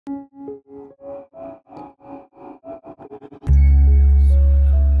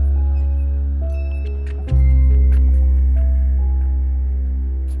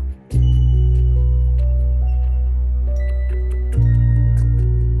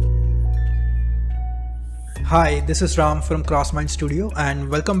Hi, this is Ram from CrossmindStudio and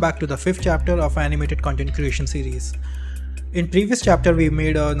welcome back to the 5th chapter of animated content creation series. In previous chapter we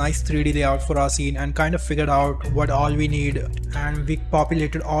made a nice 3D layout for our scene and kind of figured out what all we need, and we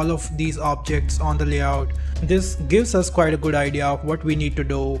populated all of these objects on the layout. This gives us quite a good idea of what we need to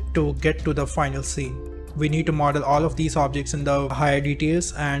do to get to the final scene. We need to model all of these objects in the higher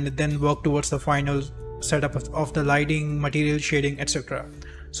details and then work towards the final setup of the lighting, material, shading, etc.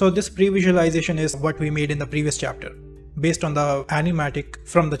 So this pre-visualization is what we made in the previous chapter, based on the animatic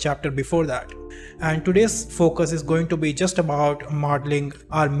from the chapter before that. And today's focus is going to be just about modeling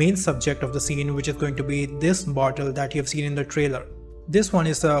our main subject of the scene, which is going to be this bottle that you have seen in the trailer. This one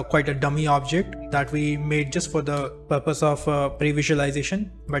is quite a dummy object that we made just for the purpose of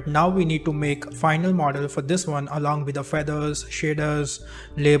pre-visualization. But now we need to make a final model for this one along with the feathers, shaders,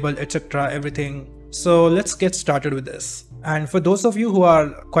 label, etc. everything. So let's get started with this. And for those of you who are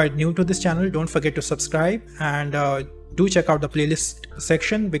quite new to this channel, don't forget to subscribe and do check out the playlist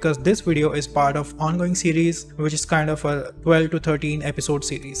section, because this video is part of ongoing series, which is kind of a 12 to 13 episode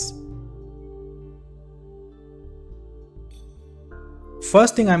series.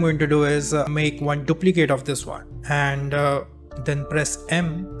 First thing I'm going to do is make one duplicate of this one, and then press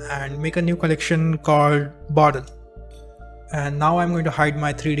M and make a new collection called bottle. And now I'm going to hide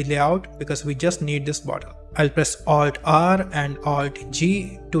my 3D layout because we just need this bottle. I'll press Alt R and Alt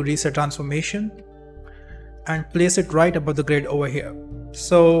G to reset transformation and place it right above the grid over here.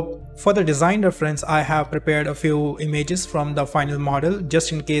 So for the design reference, I have prepared a few images from the final model,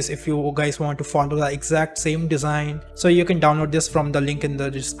 just in case if you guys want to follow the exact same design. So you can download this from the link in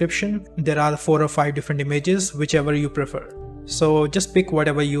the description. There are 4 or 5 different images, whichever you prefer. So just pick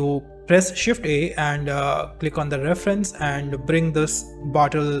whatever you press Shift A and click on the reference and bring this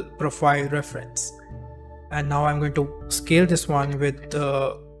bottle profile reference. And now I'm going to scale this one with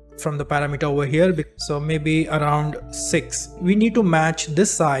from the parameter over here, so maybe around 6. We need to match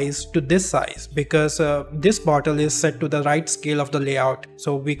this size to this size because this bottle is set to the right scale of the layout.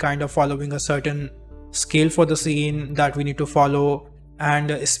 So we kind of following a certain scale for the scene that we need to follow.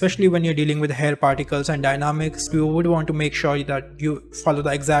 And especially when you're dealing with hair particles and dynamics, you would want to make sure that you follow the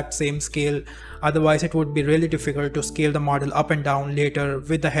exact same scale. Otherwise, it would be really difficult to scale the model up and down later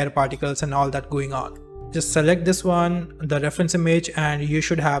with the hair particles and all that going on. Just select this one, the reference image, and you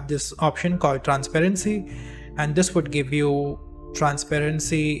should have this option called transparency. And this would give you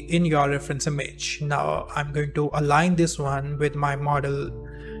transparency in your reference image. Now I'm going to align this one with my model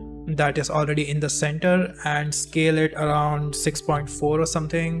that is already in the center and scale it around 6.4 or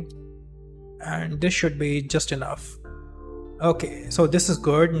something, and this should be just enough. Okay, so this is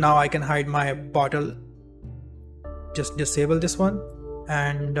good. Now I can hide my bottle. Just disable this one,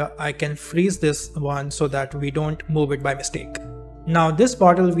 and I can freeze this one so that we don't move it by mistake. Now this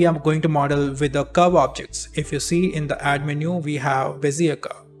bottle we are going to model with the curve objects. If you see in the add menu, we have Bezier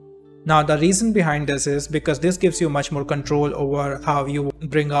curve. Now the reason behind this is because this gives you much more control over how you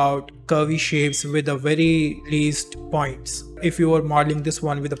bring out curvy shapes with the very least points. If you were modeling this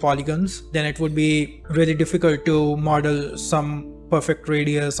one with the polygons, then it would be really difficult to model some perfect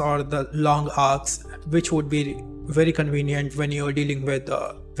radius or the long arcs, which would be very convenient when you're dealing with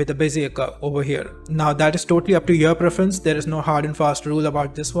the Bezier curve over here. Now that is totally up to your preference. There is no hard and fast rule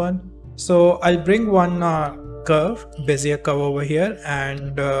about this one. So I'll bring one curve, Bezier curve over here,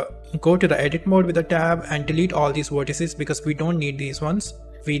 and go to the edit mode with the tab and delete all these vertices because we don't need these ones.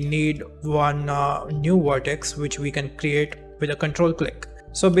 We need one new vertex which we can create with a control click.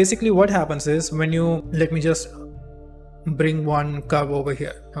 So basically what happens is when you, let me just bring one curve over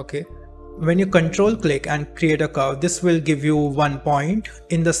here. Okay, when you control click and create a curve, this will give you one point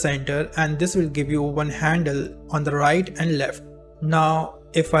in the center and this will give you one handle on the right and left. Now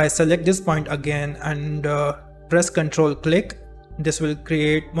if I select this point again and press control click, this will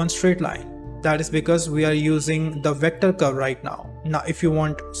create one straight line. That is because we are using the vector curve right now. Now if you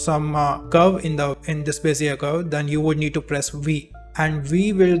want some curve in this Bezier curve, then you would need to press V, and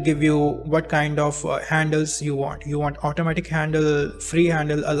V will give you what kind of handles you want. You want automatic handle, free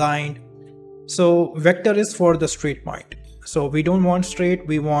handle, aligned. So vector is for the straight point. So we don't want straight,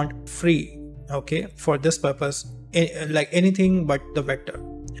 we want free. Okay, for this purpose, like anything but the vector.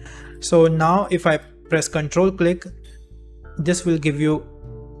 So now if I press control click, this will give you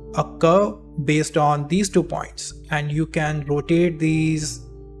a curve based on these 2 points, and you can rotate these,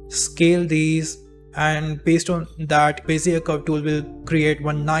 scale these, and based on that, Bezier curve tool will create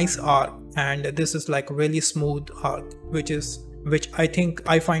one nice arc. And this is like really smooth arc, which I think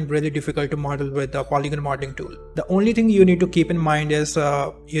I find really difficult to model with the polygon modeling tool. The only thing you need to keep in mind is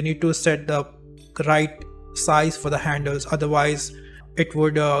you need to set the right size for the handles. Otherwise it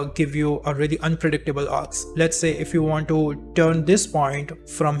would give you a really unpredictable arcs. Let's say if you want to turn this point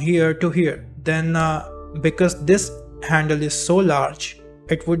from here to here, then because this handle is so large,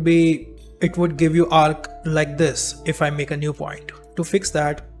 it would give you arc like this if I make a new point. To fix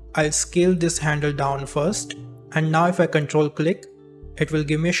that, I'll scale this handle down first, and now if I control click, it will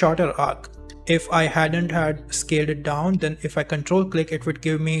give me a shorter arc. If I hadn't had scaled it down, then if I control click, it would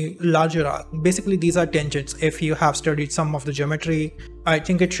give me larger arc. Basically, these are tangents. If you have studied some of the geometry, I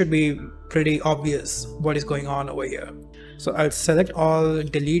think it should be pretty obvious what is going on over here. So I'll select all,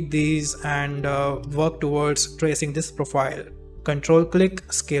 delete these, and work towards tracing this profile. Control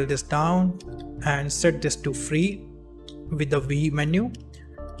click, scale this down, and set this to free with the V menu.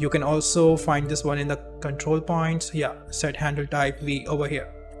 You can also find this one in the control points. Yeah, set handle type V over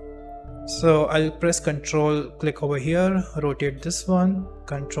here. So I'll press control click over here, rotate this one,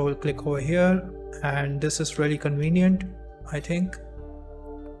 control click over here, and this is really convenient. I think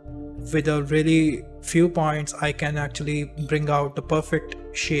with a really few points I can actually bring out the perfect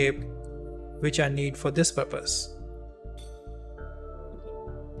shape which I need for this purpose.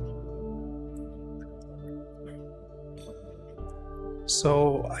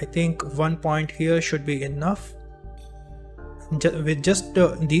 So I think one point here should be enough. With just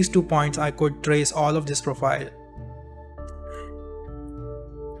these 2 points I could trace all of this profile.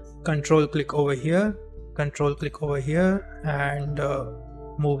 Control click over here, control click over here, and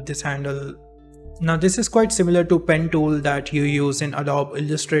move this handle. Now this is quite similar to pen tool that you use in Adobe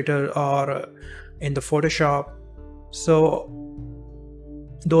Illustrator or in the Photoshop. So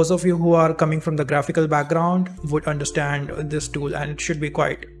those of you who are coming from the graphical background would understand this tool, and it should be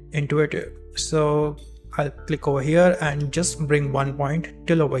quite intuitive. So I'll click over here and just bring 1 point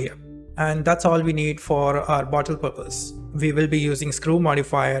till over here. And that's all we need for our bottle purpose. We will be using screw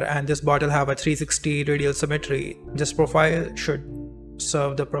modifier, and this bottle have a 360 radial symmetry. This profile should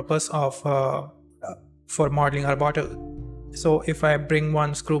serve the purpose of for modeling our bottle. So if I bring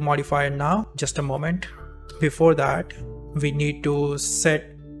one screw modifier now, just a moment. Before that, we need to set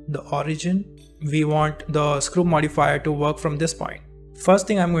the origin. We want the screw modifier to work from this point. First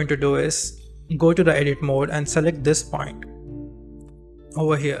thing I'm going to do is go to the edit mode and select this point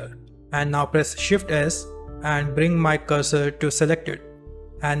over here, and now press Shift S and bring my cursor to selected,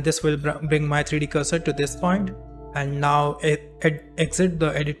 and this will bring my 3D cursor to this point. And now exit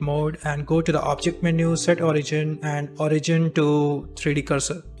the edit mode and go to the object menu, set origin, and origin to 3D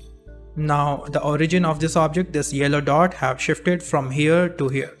cursor. Now the origin of this object, this yellow dot, have shifted from here to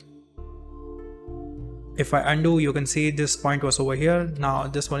here. If I undo, you can see this point was over here, now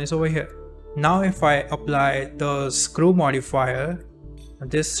this one is over here. Now if I apply the screw modifier,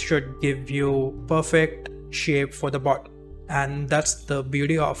 this should give you perfect shape for the bottle. And that's the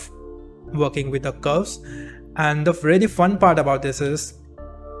beauty of working with the curves. And the really fun part about this is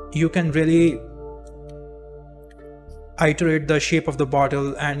you can really iterate the shape of the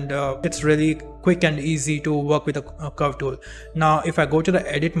bottle, and it's really quick and easy to work with a curve tool. Now if I go to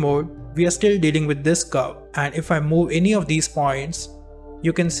the edit mode, we are still dealing with this curve, and if I move any of these points,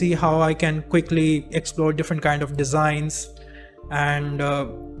 you can see how I can quickly explore different kind of designs. And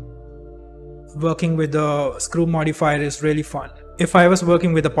working with the screw modifier is really fun. If I was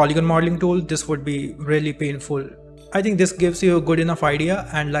working with a polygon modeling tool, this would be really painful. I think this gives you a good enough idea,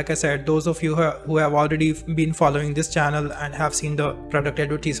 and like I said, those of you who have already been following this channel and have seen the product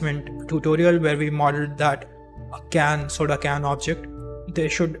advertisement tutorial where we modeled that soda can object, they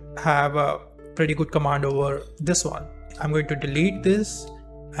should have a pretty good command over this one. I'm going to delete this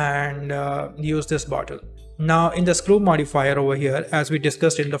and use this bottle. Now in the screw modifier over here, as we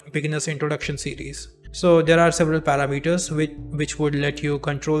discussed in the beginner's introduction series, so there are several parameters which would let you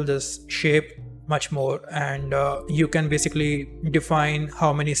control this shape much more, and you can basically define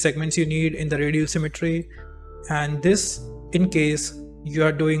how many segments you need in the radial symmetry. And this, in case you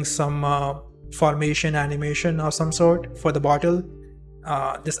are doing some formation animation or some sort for the bottle,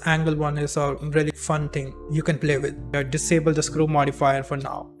 this angle one is a really fun thing you can play with. Disable the screw modifier for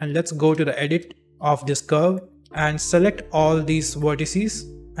now, and let's go to the edit of this curve and select all these vertices,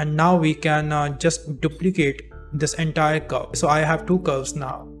 and now we can just duplicate this entire curve. So I have 2 curves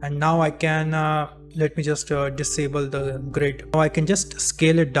now, and now I can let me just disable the grid. Now I can just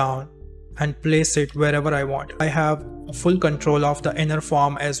scale it down and place it wherever I want. I have full control of the inner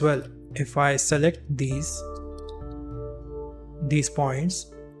form as well. If I select these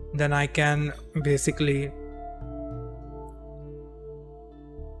points, then I can basically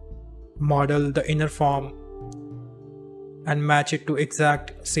model the inner form and match it to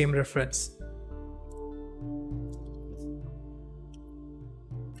exact same reference.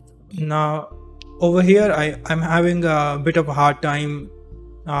 Now over here I'm having a bit of a hard time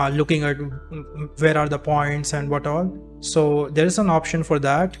looking at where are the points and what all. So there is an option for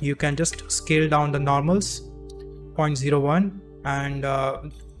that. You can just scale down the normals 0.01 and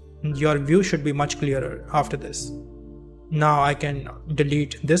your view should be much clearer after this. Now I can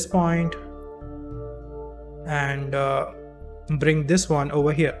delete this point and bring this one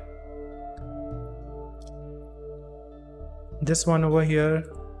over here, this one over here,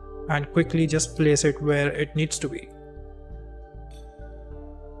 and quickly just place it where it needs to be.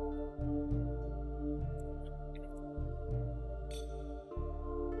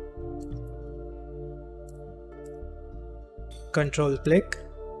 Control click.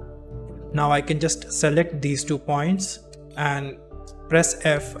 Now I can just select these 2 points and press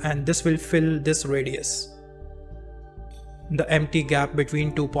F, and this will fill this radius, the empty gap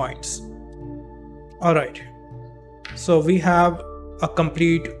between 2 points. Alright, so we have a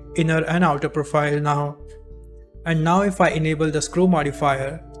complete inner and outer profile now. And now if I enable the screw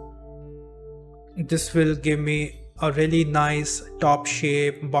modifier, this will give me a really nice top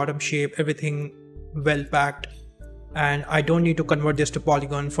shape, bottom shape, everything well packed, and I don't need to convert this to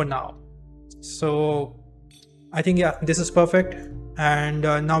polygon for now. So I think, yeah, this is perfect. And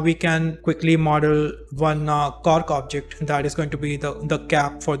now we can quickly model one cork object that is going to be the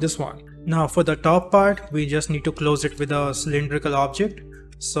cap for this one. Now for the top part, we just need to close it with a cylindrical object.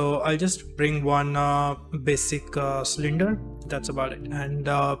 So I'll just bring one basic cylinder, that's about it, and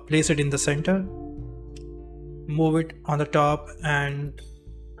place it in the center, move it on the top, and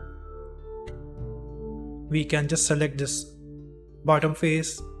we can just select this bottom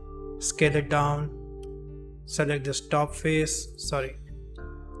face, scale it down, select this top face,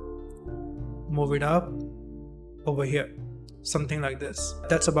 move it up over here, something like this.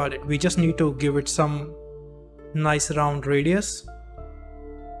 That's about it. We just need to give it some nice round radius.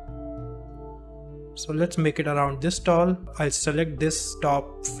 So let's make it around this tall. I'll select this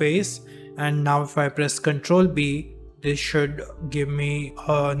top face, and now if I press Ctrl B, this should give me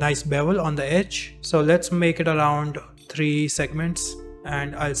a nice bevel on the edge. So let's make it around 3 segments,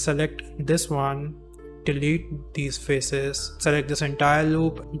 and I'll select this one, delete these faces, select this entire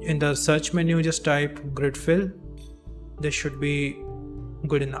loop. In the search menu, just type grid fill. This should be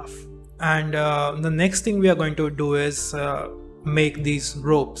good enough. And the next thing we are going to do is make these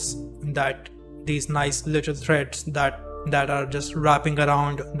ropes, these nice little threads that are just wrapping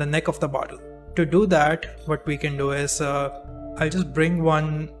around the neck of the bottle. To do that, what we can do is I'll just bring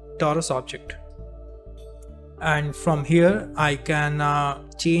one torus object, and from here I can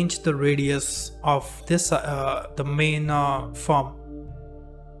change the radius of this the main form.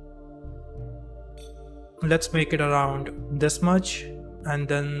 Let's make it around this much and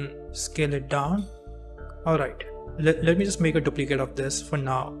then scale it down. Alright, let me just make a duplicate of this for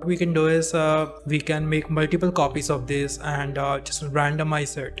now. What we can do is we can make multiple copies of this and just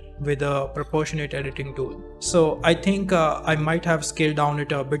randomize it with a proportionate editing tool. So I think I might have scaled down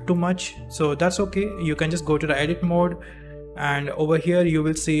it a bit too much, so that's okay. You can just go to the edit mode, and over here you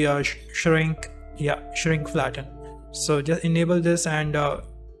will see shrink flatten. So just enable this, and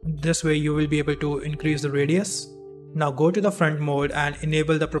this way you will be able to increase the radius. Now go to the front mode and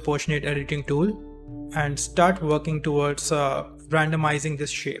enable the proportionate editing tool and start working towards randomizing this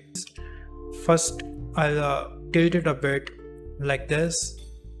shape. First I'll tilt it a bit like this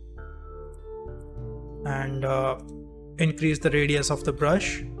and increase the radius of the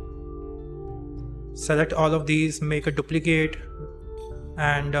brush. Select all of these, make a duplicate,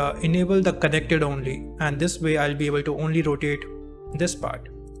 and enable the connected only, and this way I'll be able to only rotate this part.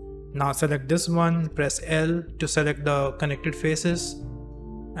 Now select this one, press L to select the connected faces,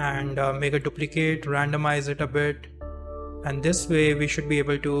 and make a duplicate, randomize it a bit, and this way we should be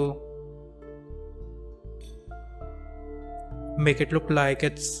able to make it look like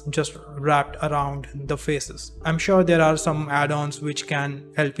it's just wrapped around the faces. I'm sure there are some add-ons which can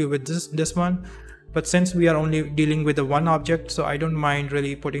help you with this one, but since we are only dealing with the one object, so I don't mind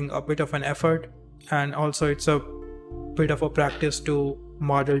really putting a bit of an effort, and also it's a bit of a practice to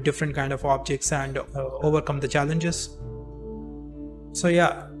model different kind of objects and overcome the challenges. So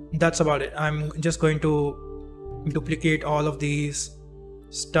yeah, that's about it. I'm just going to duplicate all of these,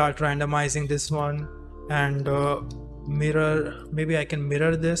 start randomizing this one, and mirror. Maybe I can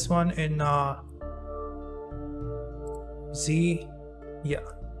mirror this one in Z. Yeah,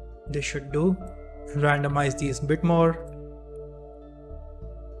 this should do. Randomize these a bit more.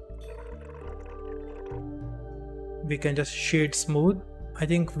 We can just shade smooth. I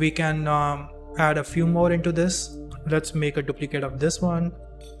think we can add a few more into this. Let's make a duplicate of this one,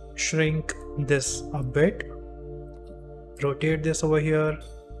 shrink this a bit, rotate this over here,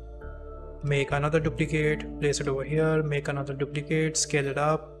 make another duplicate, place it over here, make another duplicate, scale it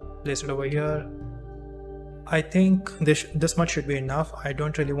up, place it over here. I think this much should be enough. I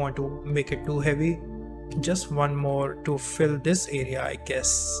don't really want to make it too heavy. Just one more to fill this area, I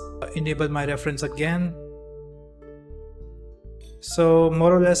guess. Enable my reference again. So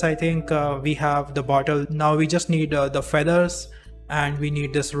more or less, I think we have the bottle. Now we just need the feathers and we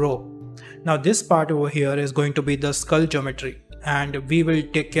need this rope. Now this part over here is going to be the skull geometry, and we will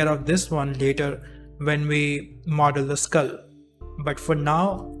take care of this one later when we model the skull. But for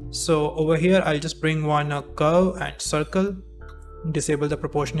now, so over here I'll just bring one curve and circle, disable the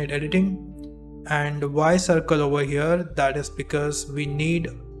proportionate editing, and Y circle over here. That is because we need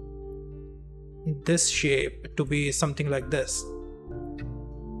this shape to be something like this.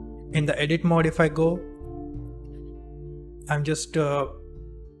 In the edit mode, if I go, I'm just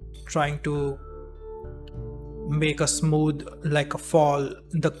trying to make a smooth, like a fall.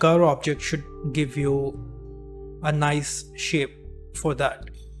 The curve object should give you a nice shape for that.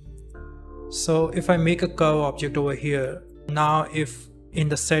 So if I make a curve object over here, now if in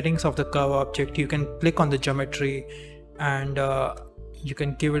the settings of the curve object, you can click on the geometry and you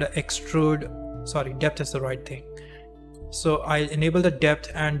can give it an extrude, sorry, depth is the right thing. So I'll enable the depth,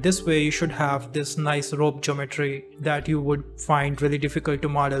 and this way you should have this nice rope geometry that you would find really difficult to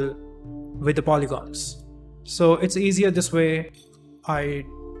model with the polygons. So it's easier this way. I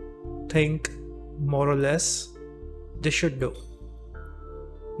think more or less this should do.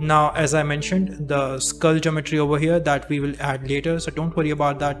 Now, as I mentioned, the skull geometry over here, that we will add later, so don't worry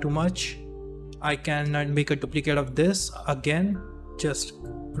about that too much. I can make a duplicate of this again, just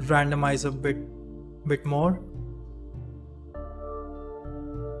randomize a bit more.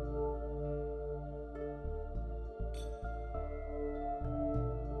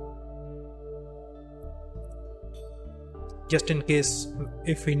 Just in case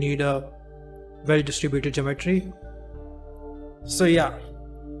if we need a well-distributed geometry. So yeah,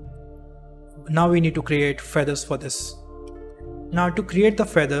 now we need to create feathers for this. Now to create the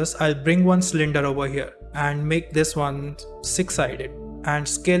feathers, I'll bring one cylinder over here and make this one 6-sided and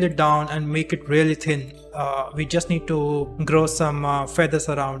scale it down and make it really thin. We just need to grow some feathers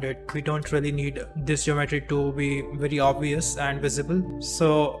around it. We don't really need this geometry to be very obvious and visible.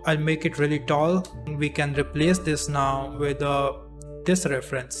 So I'll make it really tall. We can replace this now with this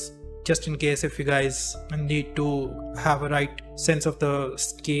reference, just in case if you guys need to have a right sense of the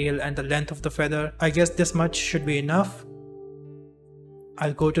scale and the length of the feather. I guess this much should be enough.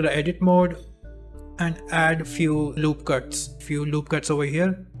 I'll go to the edit mode and add few loop cuts over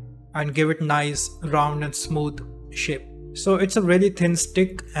here and give it nice round and smooth shape. So it's a really thin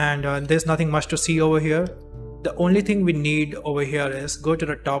stick, and there's nothing much to see over here. The only thing we need over here is go to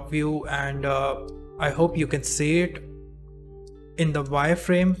the top view, and I hope you can see it in the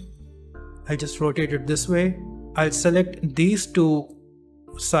wireframe. I'll just rotate it this way. I'll select these two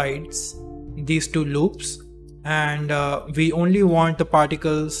sides, these two loops, and we only want the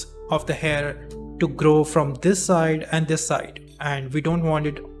particles of the hair to grow from this side and this side, and we don't want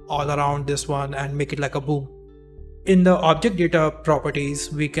it all around this one and make it like a boom. In the object data properties,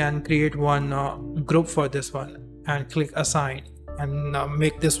 we can create one group for this one and click assign and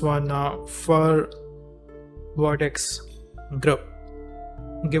make this one fur vertex group.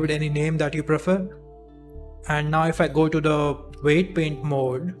 Give it any name that you prefer. And now if I go to the weight paint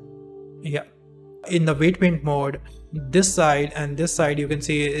mode, yeah, in the weight paint mode, this side and this side you can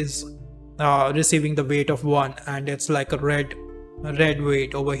see is receiving the weight of 1, and it's like a red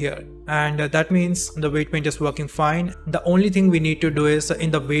weight over here, and that means the weight paint is working fine. The only thing we need to do is in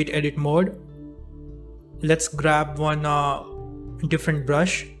the weight edit mode, let's grab one different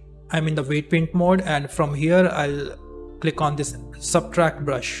brush. I'm in the weight paint mode, and from here I'll click on this subtract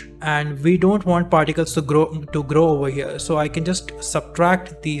brush, and we don't want particles to grow over here, so I can just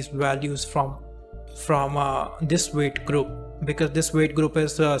subtract these values from this weight group, because this weight group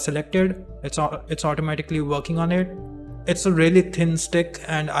is selected. It's automatically working on it. It's a really thin stick,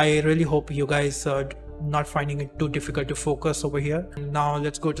 and I really hope you guys are not finding it too difficult to focus over here. Now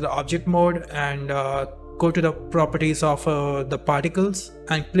let's go to the object mode and go to the properties of the particles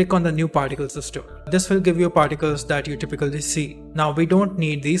and click on the new particle system. This will give you particles that you typically see. Now we don't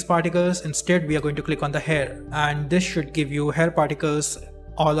need these particles. Instead, we are going to click on the hair, and this should give you hair particles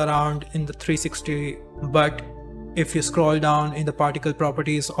all around in the 360. But if you scroll down in the particle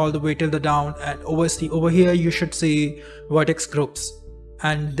properties all the way till the down, and over here you should see vertex groups,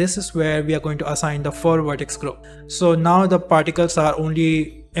 and this is where we are going to assign the fur vertex group. So now the particles are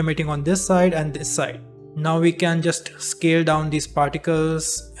only emitting on this side and this side. Now we can just scale down these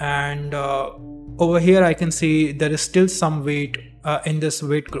particles, and over here I can see there is still some weight in this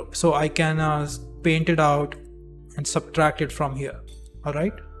weight group, so I can paint it out and subtract it from here. All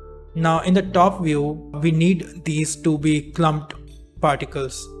right, now in the top view we need these to be clumped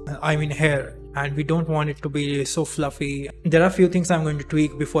particles, I mean hair, and we don't want it to be so fluffy. There are a few things I'm going to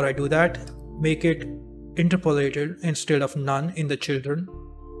tweak before I do that. Make it interpolated instead of none in the children.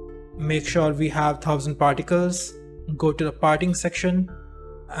 Make sure we have 1000 particles. Go to the parting section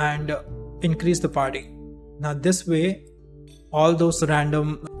and increase the parting. Now this way all those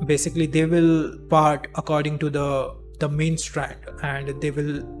random, basically they will part according to the main strand and they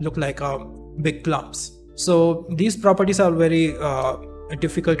will look like big clumps. So these properties are very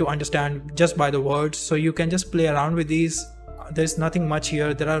difficult to understand just by the words, so you can just play around with these. There's nothing much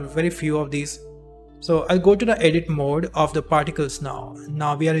here, there are very few of these. So I'll go to the edit mode of the particles now.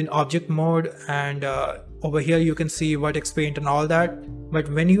 Now we are in object mode, and over here you can see vertex paint and all that. But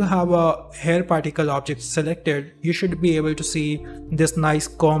when you have a hair particle object selected, you should be able to see this nice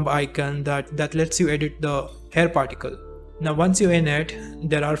comb icon that lets you edit the hair particle. Now once you're in it,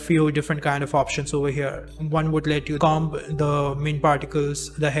 there are few different kind of options over here. One would let you comb the main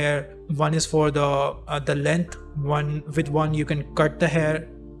particles, the hair. One is for the length. With one you can cut the hair,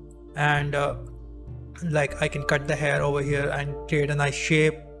 and like I can cut the hair over here and create a nice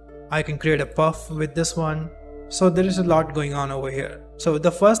shape. I can create a puff with this one. So there is a lot going on over here. So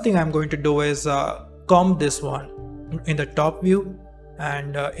the first thing I'm going to do is comb this one in the top view,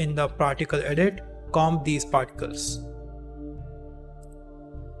 and in the particle edit, comb these particles.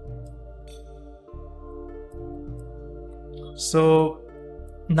 So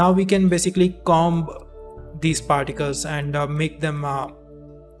now we can basically comb these particles and make them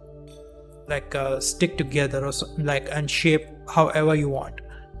stick together or so, and shape however you want.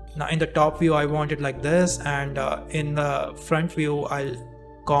 Now in the top view I want it like this, and in the front view I'll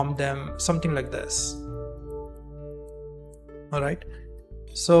comb them something like this. Alright,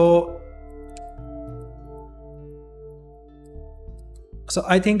 so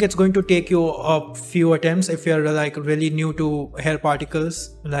I think it's going to take you a few attempts if you're like really new to hair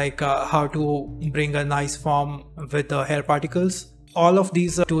particles, like how to bring a nice form with the hair particles. All of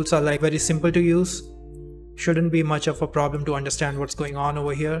these tools are like very simple to use. Shouldn't be much of a problem to understand what's going on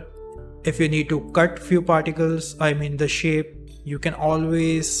over here. If you need to cut few particles, I mean the shape, you can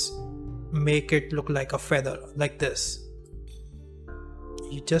always make it look like a feather like this.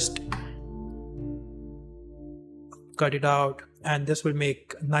 You just cut it out and this will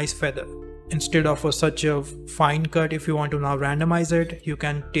make a nice feather. Instead of such a fine cut, if you want to now randomize it, you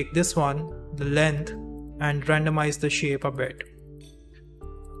can take this one, the length, and randomize the shape a bit.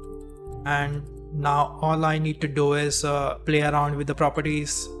 And now all I need to do is play around with the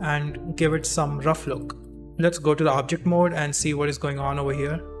properties and give it some rough look. Let's go to the object mode and see what is going on over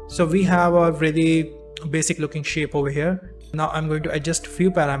here. So we have a really basic looking shape over here. Now I'm going to adjust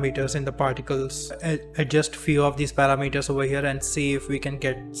few parameters in the particles, adjust few of these parameters over here and see if we can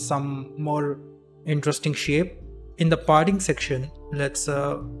get some more interesting shape. In the parting section, let's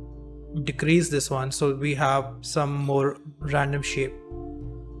decrease this one so we have some more random shape.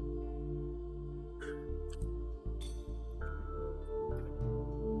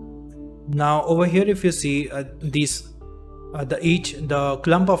 Now over here if you see the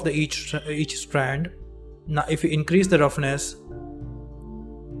clump of each strand. Now if you increase the roughness,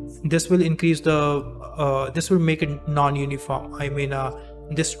 this will increase the this will make it non-uniform. I mean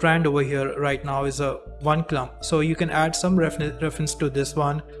this strand over here right now is a one clump, so you can add some reference to this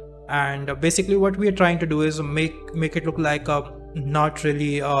one, and basically what we are trying to do is make it look like a not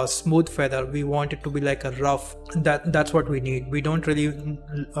really a smooth feather. We want it to be like a rough. That's what we need. We don't really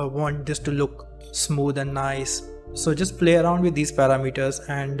want this to look smooth and nice. So just play around with these parameters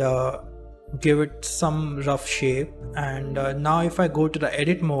and give it some rough shape. And now if I go to the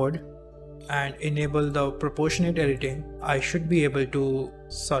edit mode and enable the proportionate editing, I should be able to,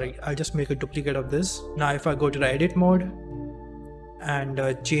 sorry, I'll just make a duplicate of this. Now if I go to the edit mode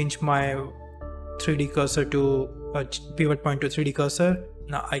and change my 3D cursor to pivot point to 3D cursor,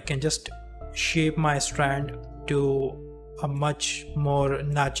 now I can just shape my strand to a much more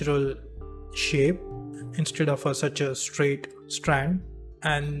natural shape instead of such a straight strand,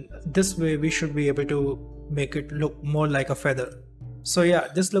 and this way we should be able to make it look more like a feather. So yeah,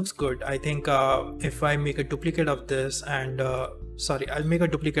 this looks good. I think if I make a duplicate of this and sorry, I'll make a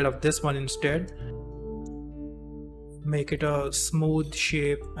duplicate of this one instead, make it a smooth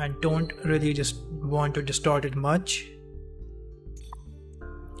shape and don't really just want to distort it much.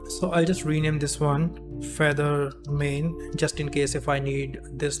 So I'll just rename this one feather main just in case if I need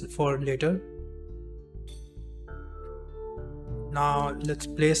this for later. Now let's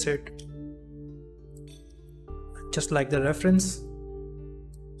place it just like the reference.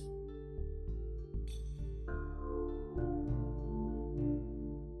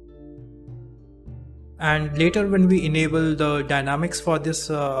 And later when we enable the dynamics for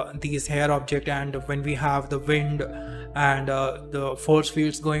this these hair object, and when we have the wind and the force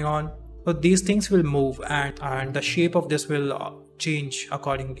fields going on, so these things will move, and the shape of this will change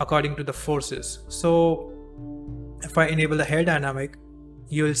according to the forces. So if I enable the hair dynamic,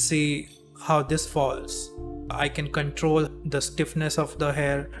 you will see how this falls. I can control the stiffness of the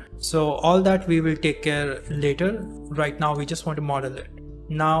hair. So all that we will take care later. Right now we just want to model it.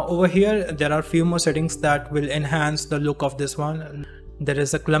 Now over here there are a few more settings that will enhance the look of this one. There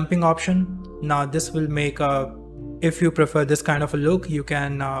is a clumping option. Now this will make if you prefer this kind of a look, you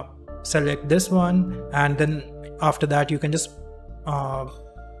can select this one, and then after that you can just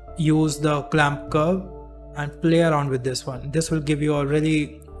use the clamp curve and play around with this one. This will give you a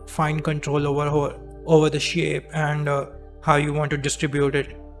really fine control over the shape and how you want to distribute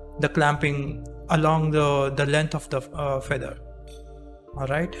it, the clamping along the length of the feather.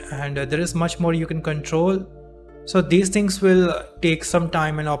 Alright, and there is much more you can control. So these things will take some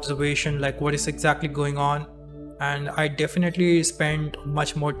time and observation, like what is exactly going on, and I definitely spent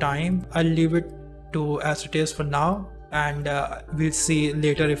much more time. I'll leave it to as it is for now, and we'll see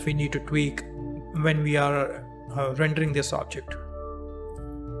later if we need to tweak when we are rendering this object.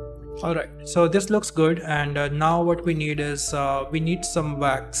 Alright, so this looks good, and now what we need is we need some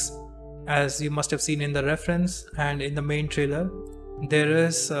wax, as you must have seen in the reference and in the main trailer. There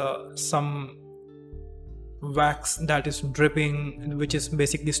is some wax that is dripping, which is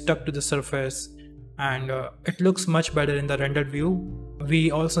basically stuck to the surface, and it looks much better in the rendered view. We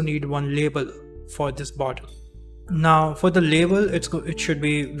also need one label for this bottle. Now for the label, it should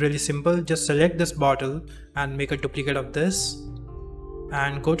be really simple. Just select this bottle and make a duplicate of this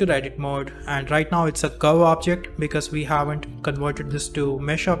and go to the edit mode, and right now it's a curve object because we haven't converted this to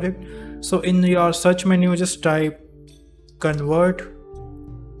mesh object. So in your search menu, just type convert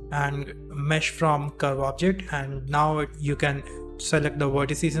and mesh from curve object, and now you can select the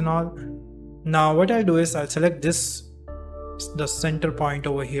vertices and all. Now what I'll do is I'll select the center point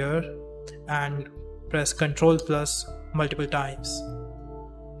over here and press Ctrl plus multiple times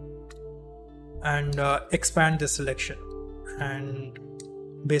and expand this selection, and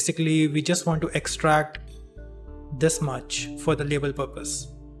basically we just want to extract this much for the label purpose.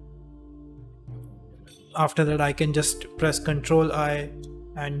 After that I can just press Ctrl I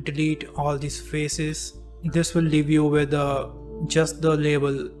and delete all these faces. This will leave you with just the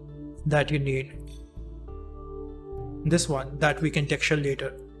label that you need, this one that we can texture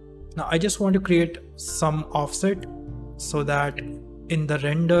later. Now I just want to create some offset so that in the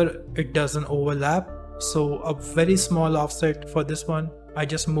render it doesn't overlap. So a very small offset for this one. I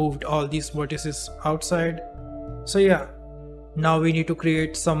just moved all these vertices outside. So yeah, now we need to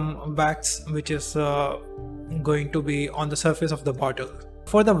create some wax which is going to be on the surface of the bottle.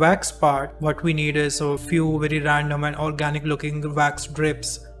 For the wax part, what we need is a few very random and organic looking wax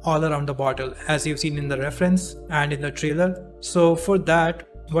drips all around the bottle, as you've seen in the reference and in the trailer. So for that,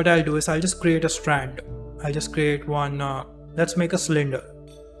 what I'll do is I'll just create a strand. I'll just create one, let's make a cylinder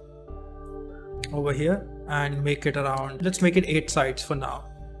over here and make it around, let's make it 8 sides for now.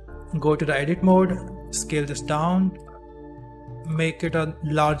 Go to the edit mode, scale this down, make it a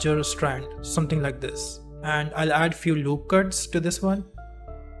larger strand, something like this. And I'll add few loop cuts to this one.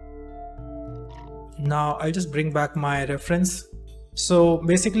 Now I'll just bring back my reference. So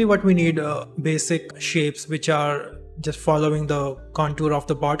basically what we need basic shapes which are just following the contour of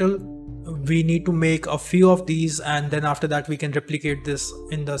the bottle. We need to make a few of these, and then after that we can replicate this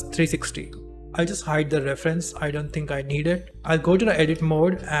in the 360. I'll just hide the reference, I don't think I need it. I'll go to the edit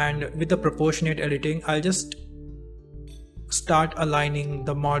mode, and with the proportionate editing I'll just start aligning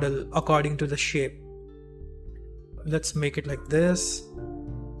the model according to the shape. Let's make it like this.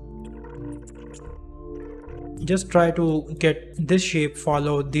 Just try to get this shape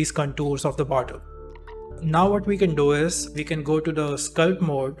follow these contours of the bottle. Now what we can do is we can go to the sculpt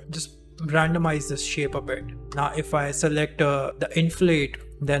mode, just randomize this shape a bit. Now if I select the inflate,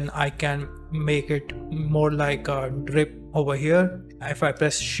 then I can make it more like a drip over here. If I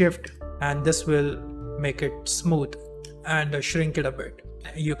press shift, and this will make it smooth and shrink it a bit.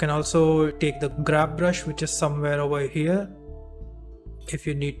 You can also take the grab brush, which is somewhere over here, if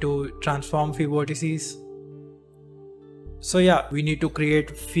you need to transform few vertices. So yeah, we need to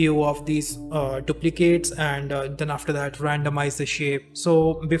create few of these duplicates, and then after that randomize the shape.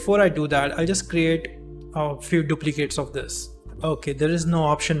 So before I do that, I'll just create a few duplicates of this. Okay, there is no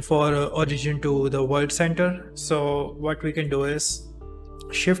option for origin to the world center. So what we can do is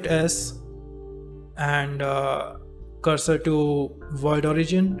Shift S and cursor to world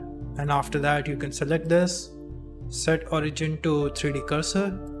origin, and after that you can select this, set origin to 3D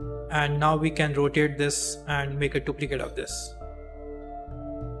cursor, And now we can rotate this and make a duplicate of this.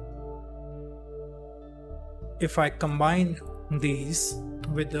 If I combine these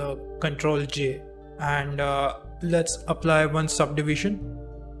with the Ctrl J and let's apply one subdivision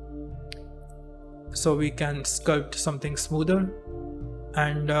so we can sculpt something smoother.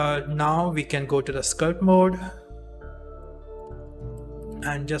 And now we can go to the sculpt mode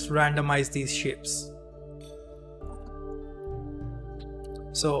and just randomize these shapes.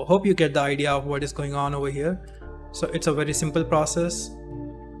 So hope you get the idea of what is going on over here. So it's a very simple process.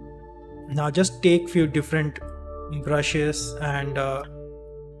 Now just take few different brushes and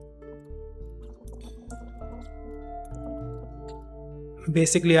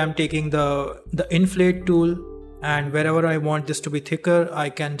basically I'm taking the inflate tool, and wherever I want this to be thicker, I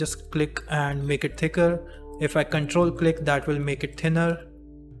can just click and make it thicker. If I control click, that will make it thinner,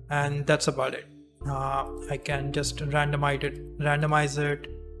 and that's about it. I can just randomize it,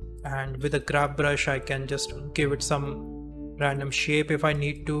 and with a grab brush I can just give it some random shape if I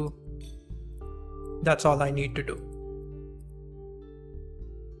need to. That's all I need to do.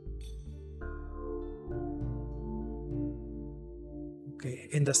 Okay,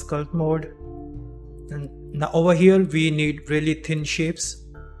 in the sculpt mode, and now over here we need really thin shapes,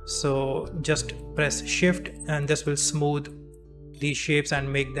 so just press shift and this will smooth these shapes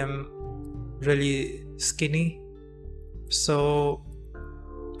and make them really skinny. So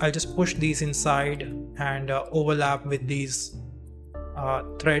I'll just push these inside and overlap with these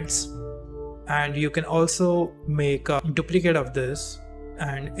threads, and you can also make a duplicate of this.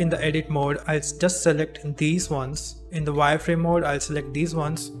 And in the edit mode, I'll just select these ones. In the wireframe mode, I'll select these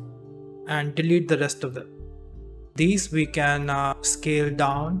ones and delete the rest of them. These we can scale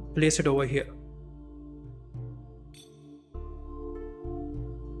down, place it over here.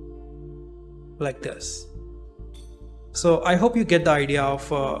 Like this. So I hope you get the idea of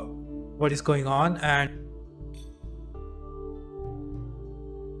what is going on, and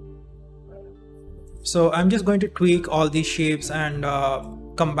so I'm just going to tweak all these shapes and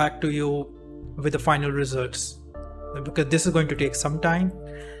come back to you with the final results, because this is going to take some time.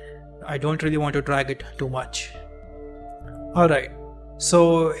 I don't really want to drag it too much. Alright,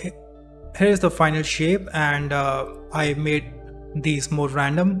 so here's the final shape, and I made these more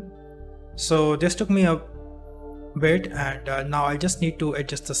random. So this took me a bit, and now I just need to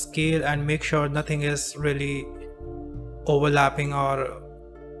adjust the scale and make sure nothing is really overlapping or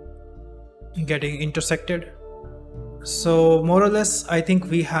getting intersected. So more or less I think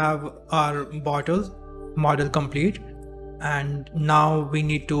we have our model complete, and now we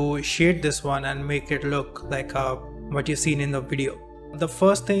need to shade this one and make it look like what you've seen in the video. The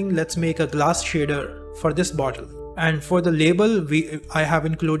first thing, let's make a glass shader for this bottle. And for the label, I have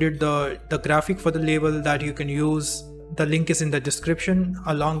included the graphic for the label that you can use. The link is in the description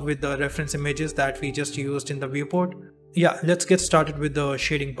along with the reference images that we just used in the viewport. Yeah, let's get started with the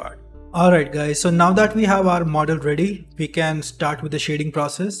shading part. Alright guys, so now that we have our model ready, we can start with the shading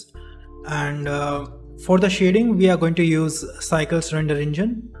process. And for the shading, we are going to use Cycles render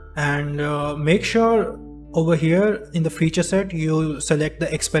engine, and make sure over here in the feature set you select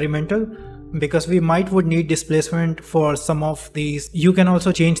the experimental, because we would need displacement for some of these. You can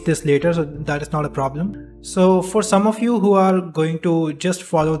also change this later, so that is not a problem. So for some of you who are going to just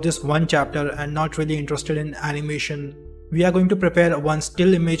follow this one chapter and not really interested in animation, we are going to prepare one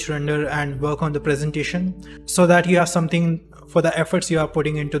still image render and work on the presentation so that you have something for the efforts you are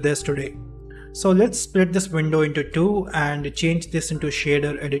putting into this today. So let's split this window into two and change this into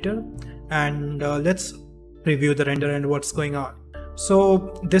shader editor, and let's preview the render and what's going on.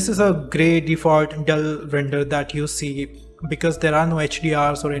 So this is a gray default dull render that you see because there are no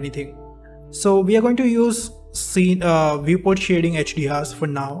HDRs or anything. So we are going to use viewport shading HDRs for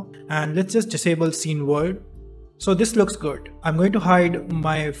now, and let's just disable scene world. So this looks good. I'm going to hide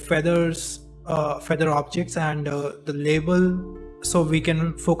my feather objects and the label so we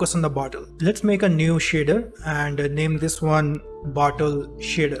can focus on the bottle. Let's make a new shader and name this one bottle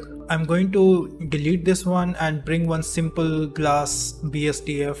shader. I'm going to delete this one and bring one simple glass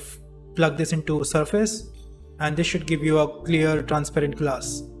BSDF, plug this into surface, and this should give you a clear transparent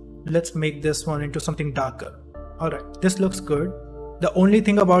glass. Let's make this one into something darker. Alright, this looks good. The only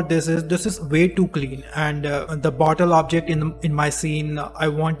thing about this is way too clean, and the bottle object in my scene, I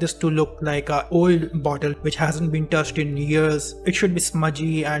want this to look like an old bottle which hasn't been touched in years. It should be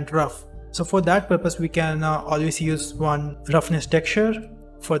smudgy and rough. So for that purpose we can always use one roughness texture.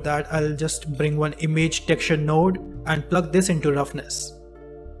 For that I'll just bring one image texture node and plug this into roughness.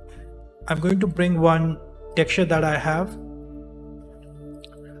 I'm going to bring one texture that I have.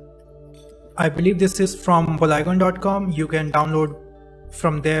 I believe this is from polygon.com. You can download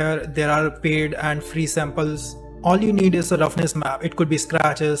from there are paid and free samples. All you need is a roughness map. It could be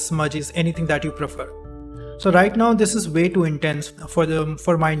scratches, smudges, anything that you prefer. So right now this is way too intense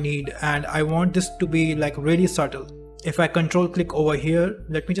for my need, and I want this to be like really subtle. If I control click over here,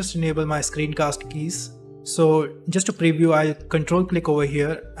 let me just enable my screencast keys. So just to preview, I'll control click over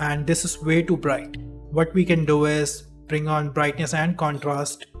here, and this is way too bright. What we can do is bring on brightness and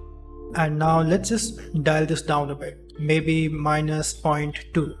contrast. And now let's just dial this down a bit, maybe minus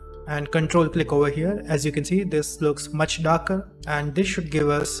 0.2, and control click over here. As you can see, this looks much darker, and this should give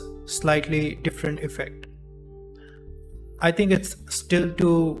us slightly different effect. I think it's still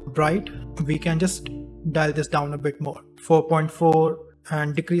too bright. We can just dial this down a bit more, 4.4,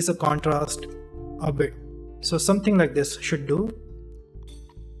 and decrease the contrast a bit. So something like this should do.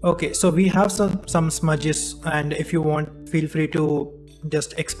 Okay, so we have some smudges, and if you want, feel free to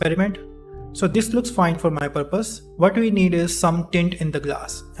just experiment. So this looks fine for my purpose. What we need is some tint in the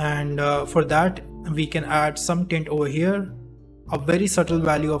glass, and for that we can add some tint over here, a very subtle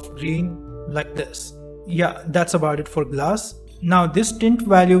value of green like this. Yeah, that's about it for glass. Now this tint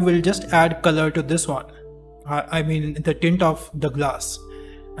value will just add color to this one. I mean the tint of the glass.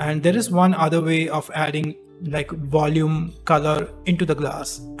 And there is one other way of adding like volume color into the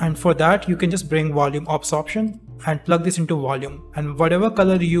glass, and for that you can just bring volume absorption and plug this into volume, and whatever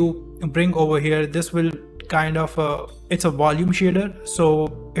color you bring over here, this will kind of it's a volume shader, so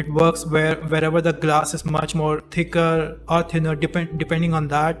it works wherever the glass is much more thicker or thinner, depending on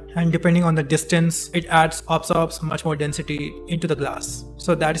that, and depending on the distance, it absorbs much more density into the glass.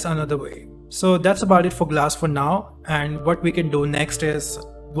 So that is another way. So that's about it for glass for now, and what we can do next is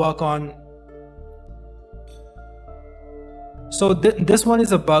work on. So this one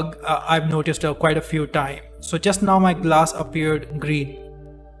is a bug I've noticed quite a few times. So just now my glass appeared green,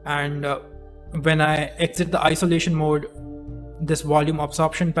 and when I exit the isolation mode, this volume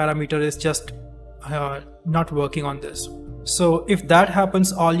absorption parameter is just not working on this. So if that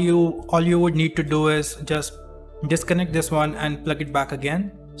happens, all you would need to do is just disconnect this one and plug it back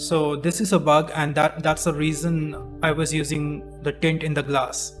again. So this is a bug, and that's the reason I was using the tint in the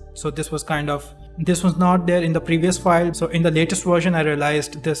glass. So this was not there in the previous file. So in the latest version, I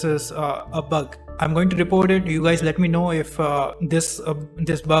realized this is a bug. I'm going to report it. You guys let me know if this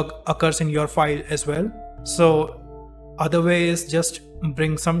bug occurs in your file as well. So other way is just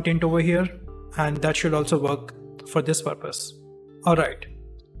bring some tint over here, and that should also work for this purpose. Alright,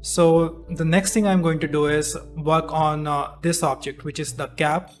 so the next thing I'm going to do is work on this object, which is the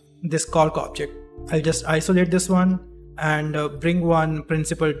cap, this cork object. I'll just isolate this one and bring one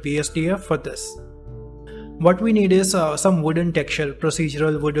principled BSDF for this. What we need is some wooden texture,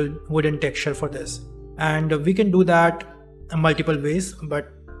 procedural wooden texture for this, and we can do that multiple ways,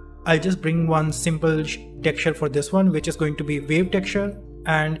 but I'll just bring one simple texture for this one, which is going to be wave texture.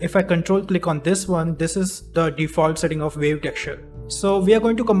 And if I control click on this one, this is the default setting of wave texture. So we are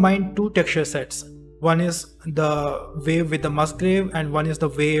going to combine two texture sets. One is the wave with the Musgrave, and one is the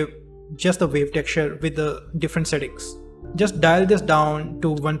wave, just the wave texture with the different settings. Just dial this down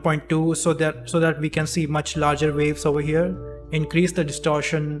to 1.2 so that we can see much larger waves over here. Increase the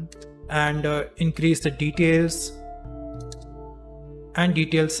distortion and increase the details and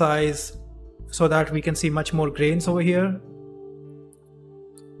detail size so that we can see much more grains over here.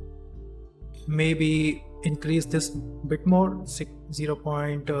 Maybe increase this bit more,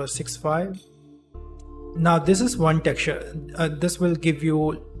 0.65. Now this is one texture. This will give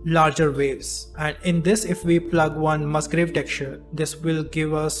you larger waves, and in this, if we plug one Musgrave texture, this will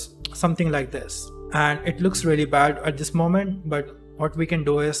give us something like this, and it looks really bad at this moment, but what we can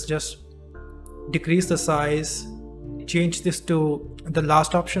do is just decrease the size, change this to the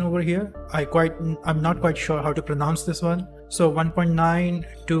last option over here. I'm not quite sure how to pronounce this one. So 1.9,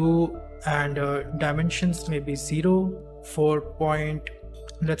 2, and dimensions maybe 0, 4 point,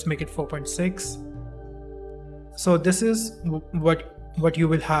 let's make it 4.6. So this is what you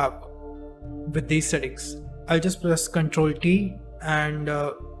will have with these settings. I'll just press Ctrl T and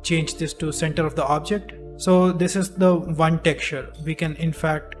change this to center of the object. So this is the one texture. We can in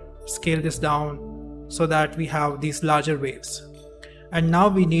fact scale this down so that we have these larger waves. And now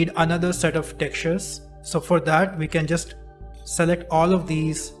we need another set of textures. So for that we can just select all of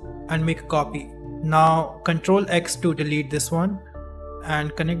these and make a copy. Now Ctrl X to delete this one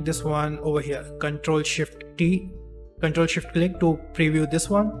and connect this one over here. Ctrl Shift T, Ctrl Shift click to preview this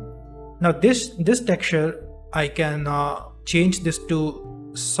one. Now this texture, I can change this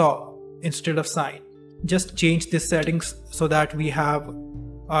to saw instead of sine. Just change this settings so that we have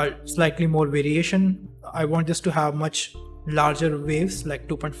slightly more variation. I want this to have much larger waves like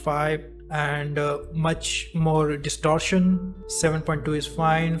 2.5, and much more distortion. 7.2 is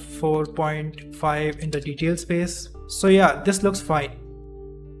fine, 4.5 in the detail space. So yeah, this looks fine.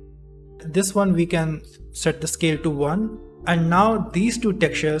 This one we can set the scale to 1, and now these two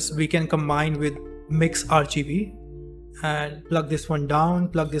textures we can combine with mix RGB and plug this one down,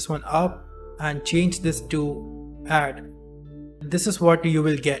 plug this one up, and change this to add. This is what you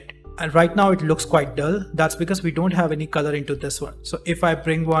will get. And right now it looks quite dull. That's because we don't have any color into this one. So if I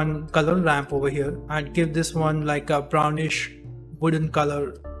bring one color ramp over here and give this one like a brownish wooden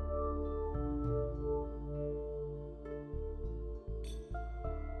color,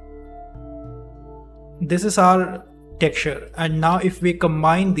 this is our texture. And now if we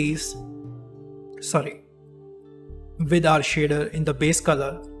combine these, with our shader in the base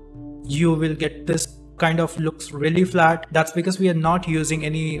color, you will get this kind of looks really flat. That's because we are not using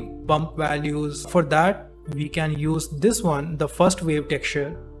any bump values. For that, we can use this one, the first wave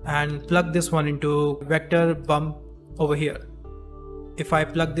texture, and plug this one into vector bump over here. If I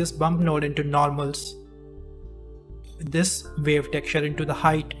plug this bump node into normals, this wave texture into the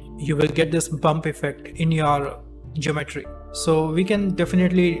height, you will get this bump effect in your geometry. So we can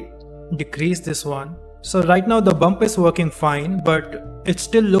definitely decrease this one. So right now the bump is working fine, but it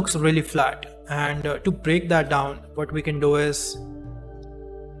still looks really flat. And to break that down, what we can do is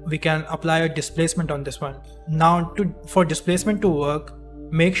we can apply a displacement on this one. Now for displacement to work,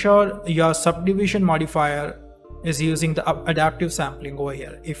 make sure your subdivision modifier is using the adaptive sampling over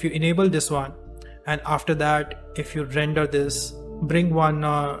here. If you enable this one, and after that, if you render this, bring one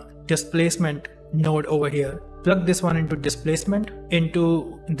displacement node over here, plug this one into displacement.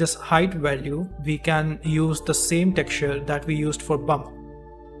 Into this height value, we can use the same texture that we used for bump.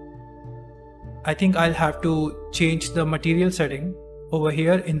 I think I'll have to change the material setting over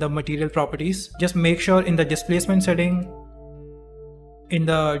here in the material properties. Just make sure in the displacement setting, in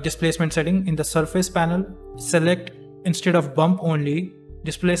the surface panel, select instead of bump only,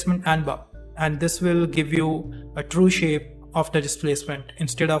 displacement and bump. And this will give you a true shape of the displacement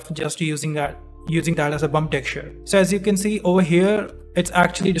instead of just using that as a bump texture. So as you can see over here, it's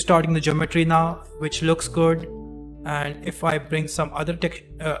actually distorting the geometry now, which looks good. And if I bring some other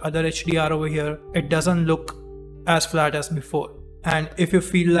HDR over here, it doesn't look as flat as before. And if you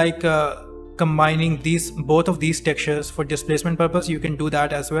feel like combining both of these textures for displacement purpose, you can do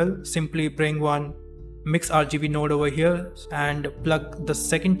that as well. Simply bring one mix RGB node over here and plug the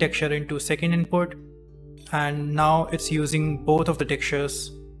second texture into second input, and now it's using both of the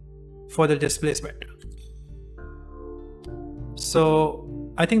textures for the displacement.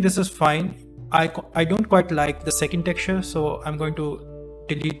 So I think this is fine. I don't quite like the second texture, so I'm going to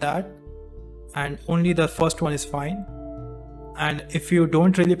delete that, and only the first one is fine. And if you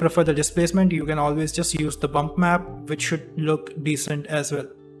don't really prefer the displacement, you can always just use the bump map, which should look decent as well.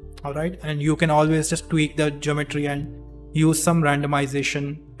 Alright, and you can always just tweak the geometry and use some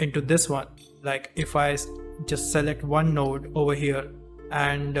randomization into this one. Like if I just select one node over here,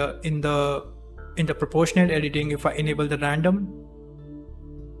 and in the proportional editing, if I enable the random,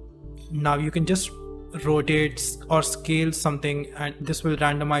 now you can just rotate or scale something and this will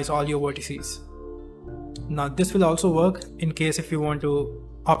randomize all your vertices. Now this will also work in case if you want to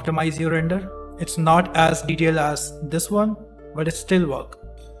optimize your render. It's not as detailed as this one, but it still works.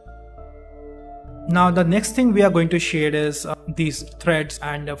 Now the next thing we are going to shade is these threads,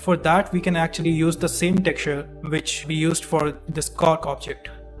 and for that we can actually use the same texture which we used for this cork object.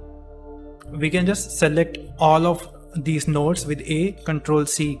 We can just select all of these nodes with A, Control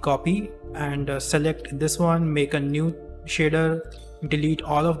C, copy, and select this one, make a new shader, delete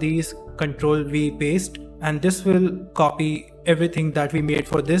all of these, Control V, paste, and this will copy everything that we made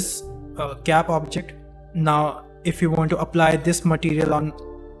for this cap object. Now if you want to apply this material on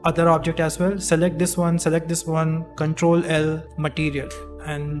other object as well, select this one, Control L, material,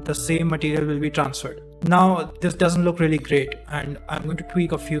 and the same material will be transferred. Now this doesn't look really great, and I'm going to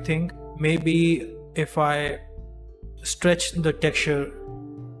tweak a few things. Maybe if I stretch the texture,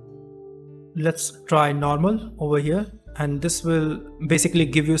 let's try normal over here, and this will basically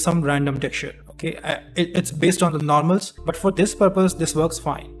give you some random texture. Okay, it's based on the normals, but for this purpose this works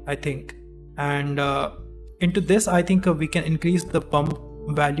fine, I think. And into this I think we can increase the bump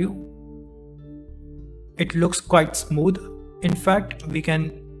value. It looks quite smooth. In fact, we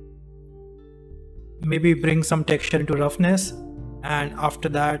can maybe bring some texture into roughness, and after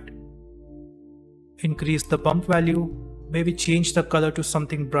that increase the bump value, maybe change the color to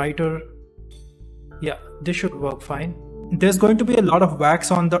something brighter. Yeah, this should work fine. There's going to be a lot of wax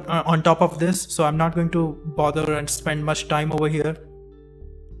on top of this, so I'm not going to bother and spend much time over here.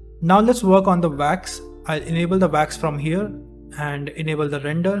 Now let's work on the wax. I'll enable the wax from here and enable the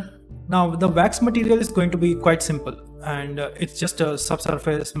render. Now the wax material is going to be quite simple, and it's just a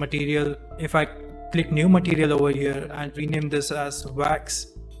subsurface material. If I click new material over here and rename this as wax,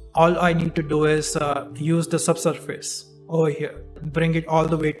 all I need to do is use the subsurface over here, bring it all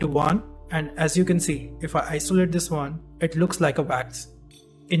the way to 1, and as you can see, if I isolate this one, it looks like a wax.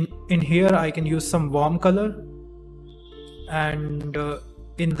 In here I can use some warm color, and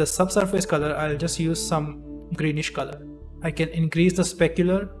in the subsurface color I'll just use some greenish color. I can increase the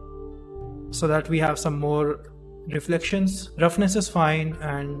specular so that we have some more reflections. Roughness is fine,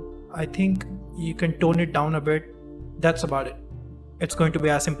 and I think you can tone it down a bit. That's about it. It's going to be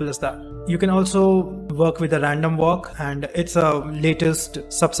as simple as that. You can also work with a random walk, and it's a latest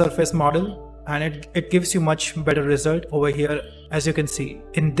subsurface model, and it gives you much better result over here. As you can see,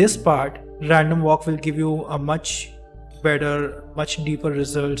 in this part, random walk will give you a much better, much deeper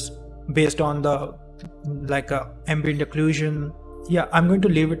results based on the ambient occlusion. Yeah, I'm going to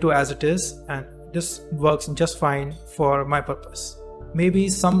leave it to as it is, and this works just fine for my purpose. Maybe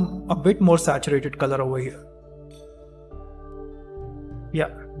a bit more saturated color over here. Yeah,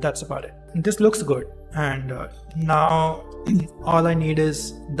 that's about it. This looks good, and now all I need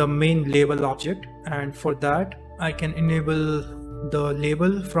is the main label object, and for that I can enable the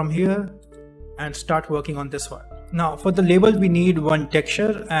label from here and start working on this one. Now for the label we need one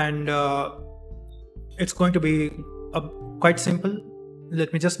texture, and it's going to be quite simple.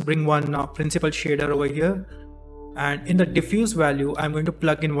 Let me just bring one principal shader over here, and in the diffuse value I'm going to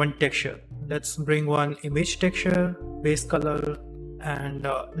plug in one texture. Let's bring one image texture, base color, and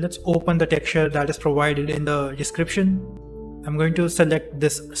let's open the texture that is provided in the description. I'm going to select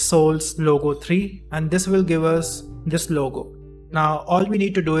this Souls logo 3, and this will give us this logo. Now all we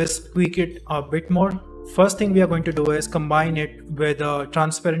need to do is tweak it a bit more. First thing we are going to do is combine it with a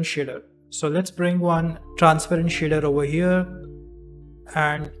transparent shader. So let's bring one transparent shader over here,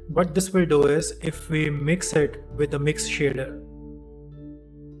 and what this will do is, if we mix it with the mix shader,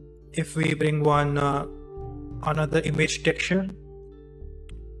 if we bring one another image texture.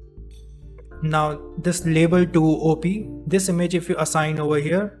 Now this label to OP, this image if you assign over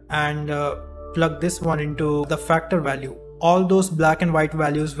here and plug this one into the factor value, all those black and white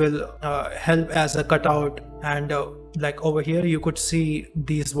values will help as a cutout, and like over here you could see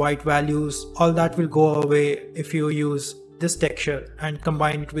these white values, all that will go away if you use this texture and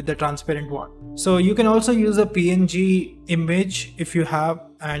combine it with the transparent one. So you can also use a PNG image if you have,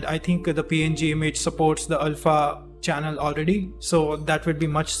 and I think the PNG image supports the alpha channel already, so that would be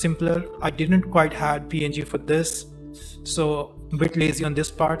much simpler. I didn't quite had PNG for this, so a bit lazy on this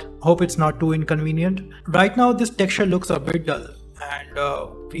part. Hope it's not too inconvenient. Right now this texture looks a bit dull,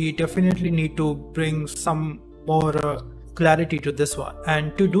 and we definitely need to bring some more clarity to this one,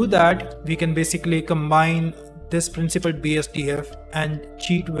 and to do that we can basically combine this principled BSDF and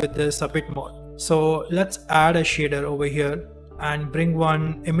cheat with this a bit more. So let's add a shader over here and bring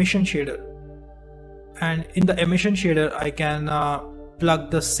one emission shader, and in the emission shader I can plug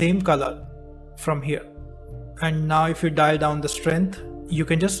the same color from here. And now if you dial down the strength, you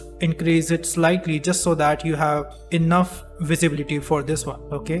can just increase it slightly just so that you have enough visibility for this one.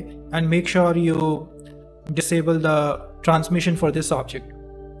 Okay, and make sure you disable the transmission for this object.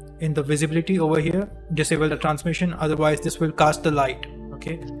 In the visibility over here, disable the transmission, otherwise this will cast the light.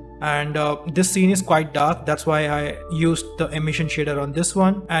 Okay, and this scene is quite dark, that's why I used the emission shader on this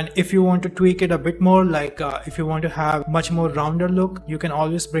one. And if you want to tweak it a bit more, like if you want to have much more rounder look, you can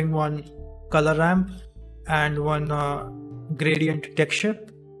always bring one color ramp and one gradient texture.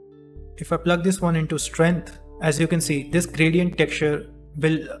 If I plug this one into strength, as you can see, this gradient texture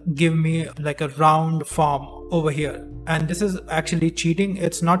will give me like a round form over here, and this is actually cheating.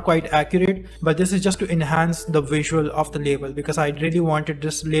 It's not quite accurate, but this is just to enhance the visual of the label, because I really wanted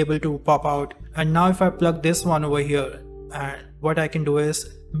this label to pop out. And now if I plug this one over here, and what I can do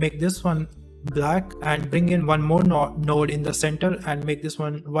is make this one black and bring in one more node in the center and make this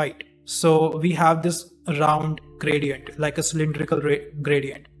one white. So we have this round gradient, like a cylindrical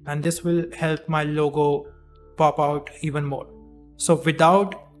gradient, and this will help my logo pop out even more. So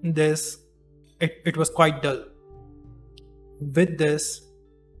without this, it was quite dull. With this,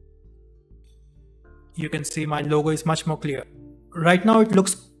 you can see my logo is much more clear. Right now it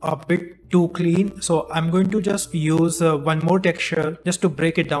looks a bit too clean, so I'm going to just use one more texture just to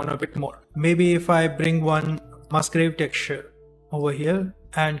break it down a bit more. Maybe if I bring one Musgrave texture over here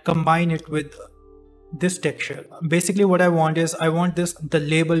and combine it with this texture. Basically what I want is, I want the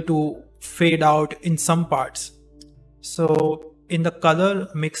label to fade out in some parts. So in the color,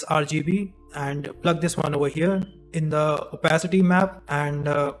 mix RGB and plug this one over here. In the opacity map, and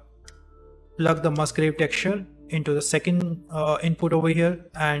plug the Musgrave texture into the second input over here,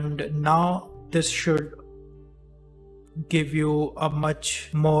 and now this should give you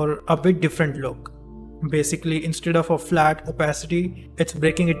a bit different look. Basically, instead of a flat opacity, it's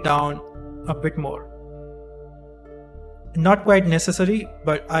breaking it down a bit more. Not quite necessary,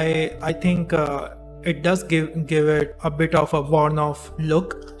 but I think it does give it a bit of a worn off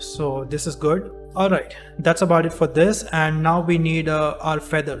look, so this is good. Alright, that's about it for this, and now we need our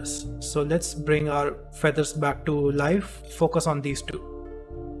feathers. So let's bring our feathers back to life. Focus on these two.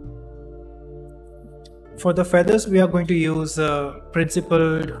 For the feathers, we are going to use let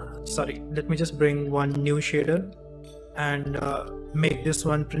me just bring one new shader and make this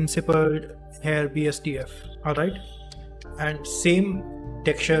one principled hair BSDF. Alright, and same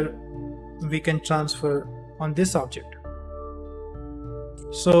texture we can transfer on this object.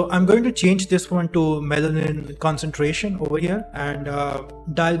 So I'm going to change this one to melanin concentration over here and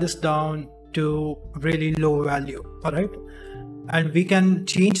dial this down to really low value. Alright, and we can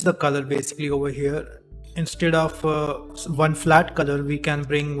change the color basically over here. Instead of one flat color, we can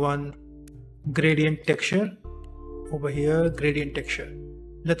bring one gradient texture over here, gradient texture.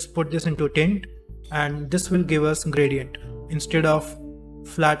 Let's put this into tint, and this will give us gradient instead of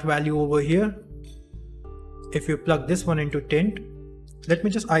flat value over here. If you plug this one into tint, let me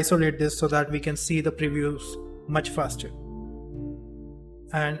just isolate this so that we can see the previews much faster.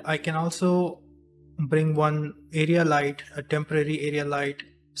 And I can also bring one area light, a temporary area light,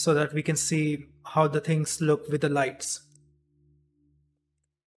 so that we can see how the things look with the lights.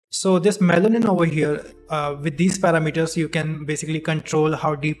 So this melanin over here, with these parameters, you can basically control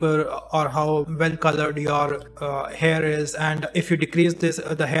how deeper or how well colored your hair is. And if you decrease this,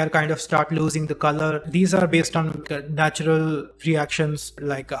 the hair kind of start losing the color. These are based on natural reactions,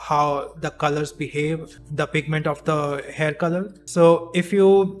 like how the colors behave, the pigment of the hair color. So if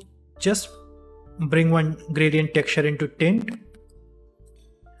you just bring one gradient texture into tint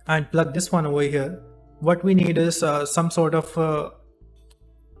and plug this one over here, what we need is some sort of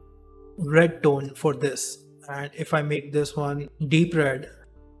red tone for this. And if I make this one deep red,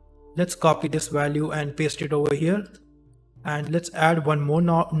 let's copy this value and paste it over here, and let's add one more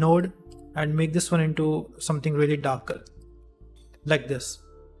node and make this one into something really darker like this.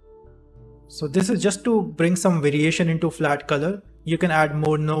 So this is just to bring some variation into flat color. You can add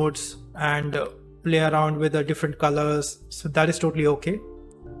more nodes and play around with the different colors, so that is totally okay.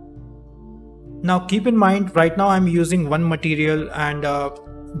 Now keep in mind, right now I'm using one material, and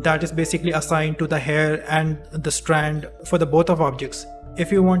that is basically assigned to the hair and the strand for the both of objects.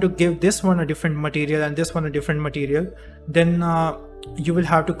 If you want to give this one a different material and this one a different material, then you will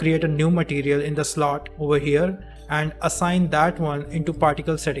have to create a new material in the slot over here and assign that one into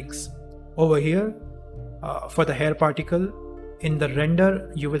particle settings. Over here, for the hair particle, in the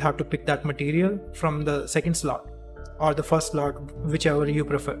render, you will have to pick that material from the second slot or the first slot, whichever you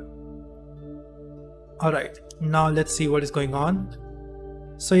prefer. Alright, now let's see what is going on.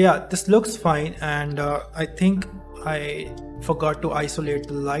 So yeah, this looks fine, and I think I forgot to isolate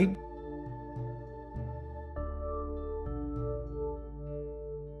the light.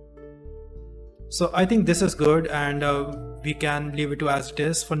 So I think this is good, and we can leave it to as it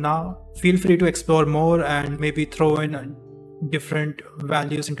is for now. Feel free to explore more and maybe throw in different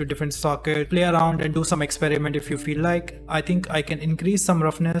values into different sockets, play around and do some experiment if you feel like. I think I can increase some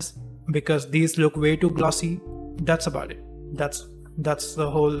roughness because these look way too glossy. That's about it. That's the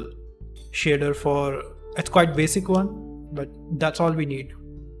whole shader for, it's quite basic one, but that's all we need.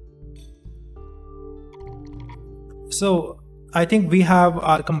 So I think we have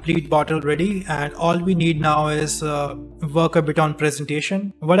our complete bottle ready, and all we need now is work a bit on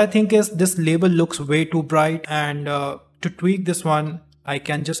presentation. What I think is this label looks way too bright, and to tweak this one, I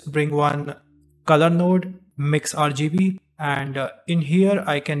can just bring one color node, mix RGB, and in here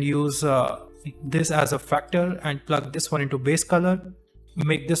I can use this as a factor and plug this one into base color,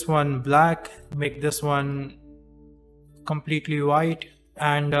 make this one black, make this one completely white,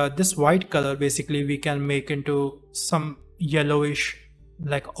 and this white color basically we can make into some yellowish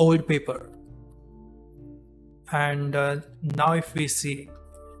like old paper. And now if we see,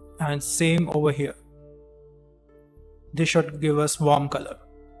 and same over here, this should give us warm color.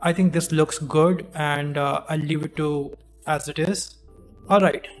 I think this looks good, and I'll leave it to as it is.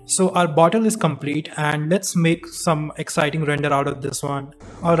 Alright, so our bottle is complete, and let's make some exciting render out of this one.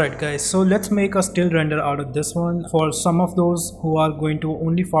 Alright guys, so let's make a still render out of this one. For some of those who are going to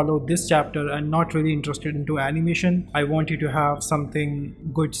only follow this chapter and not really interested into animation, I want you to have something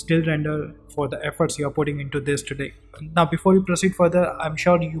good still render for the efforts you are putting into this today. Now before we proceed further, I'm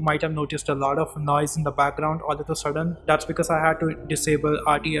sure you might have noticed a lot of noise in the background all of a sudden. That's because I had to disable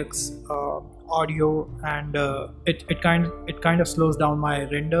RTX audio, and it kind of slows down my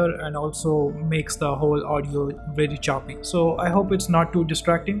render and also makes the whole audio very choppy. So I hope it's not too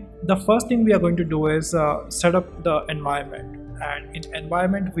distracting. The first thing we are going to do is set up the environment, and in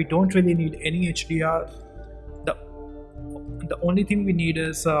environment we don't really need any HDR. The only thing we need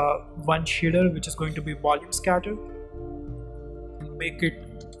is one shader, which is going to be volume scatter. Make it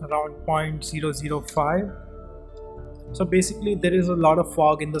around 0.005. So basically there is a lot of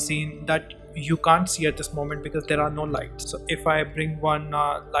fog in the scene that you can't see at this moment because there are no lights. So if I bring one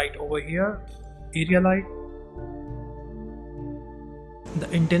light over here, area light, the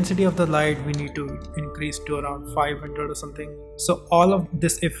intensity of the light we need to increase to around 500 or something. So all of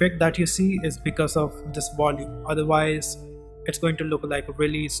this effect that you see is because of this volume. Otherwise it's going to look like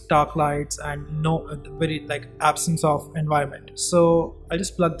really stark lights and no very like absence of environment. So I'll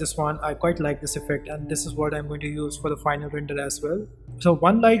just plug this one. I quite like this effect, and this is what I'm going to use for the final render as well. So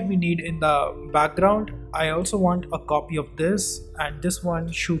one light we need in the background. I also want a copy of this, and this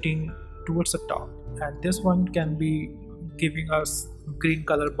one shooting towards the top, and this one can be giving us green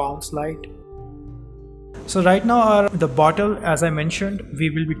color bounce light. So right now the bottle, as I mentioned, we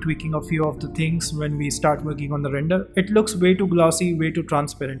will be tweaking a few of the things when we start working on the render. It looks way too glossy, way too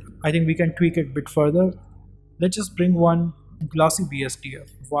transparent. I think we can tweak it a bit further. Let's just bring one glossy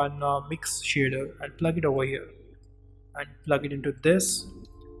BSDF, one mix shader, and plug it over here and plug it into this.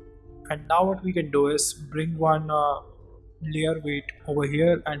 And now what we can do is bring one layer weight over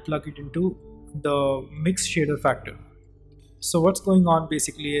here and plug it into the mix shader factor. So what's going on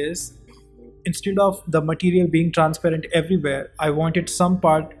basically is, instead of the material being transparent everywhere, I wanted some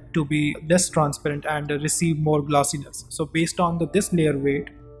part to be less transparent and receive more glossiness. So based on this layer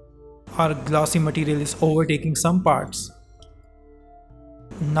weight, our glossy material is overtaking some parts.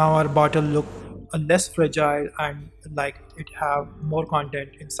 Now our bottle look less fragile and like it have more content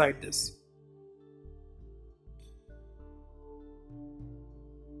inside this.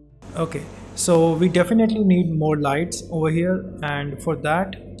 Okay, so we definitely need more lights over here, and for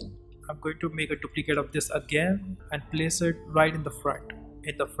that I'm going to make a duplicate of this again and place it right in the front.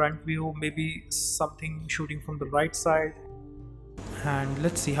 In the front view, maybe something shooting from the right side, and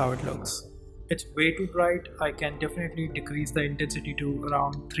let's see how it looks. It's way too bright. I can definitely decrease the intensity to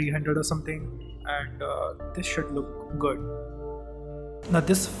around 300 or something, and this should look good. Now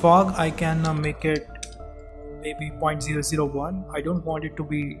this fog, I can make it maybe 0.001. I don't want it to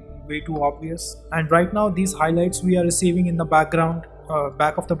be way too obvious. And right now these highlights we are receiving in the background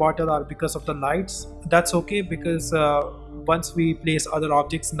back of the bottle are because of the lights. That's okay, because once we place other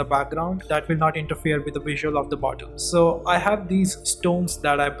objects in the background, that will not interfere with the visual of the bottle. So I have these stones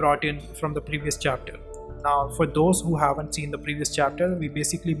that I brought in from the previous chapter. Now for those who haven't seen the previous chapter, we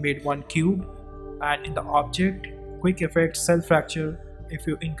basically made one cube, and in the object, quick effect, cell fracture, if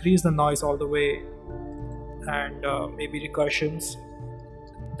you increase the noise all the way and maybe recursions,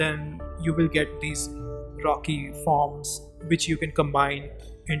 then you will get these rocky forms which you can combine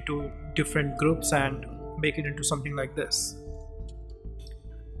into different groups and make it into something like this.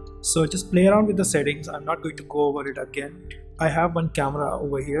 So just play around with the settings. I'm not going to go over it again. I have one camera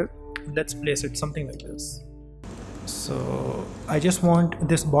over here. Let's place it something like this. So I just want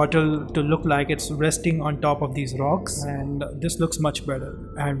this bottle to look like it's resting on top of these rocks, and this looks much better.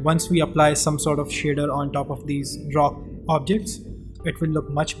 And once we apply some sort of shader on top of these rock objects, it will look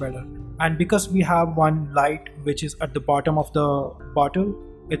much better. And because we have one light which is at the bottom of the bottle,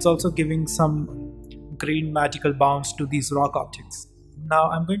 it's also giving some green magical bounce to these rock objects.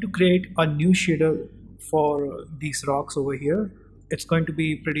 Now I'm going to create a new shader for these rocks over here. It's going to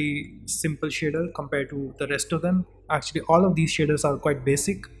be pretty simple shader compared to the rest of them. Actually all of these shaders are quite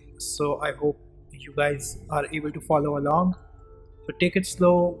basic, so I hope you guys are able to follow along. So take it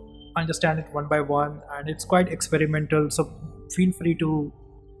slow, understand it one by one, and it's quite experimental, so feel free to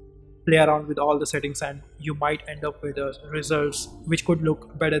play around with all the settings and you might end up with results which could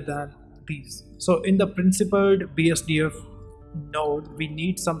look better than these. So in the principled BSDF node, we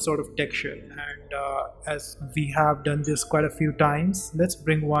need some sort of texture, and as we have done this quite a few times, let's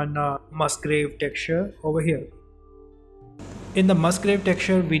bring one Musgrave texture over here. In the Musgrave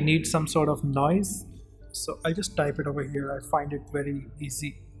texture we need some sort of noise, so I'll just type it over here. I find it very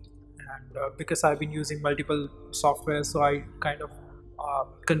easy, and because I've been using multiple software, so I kind of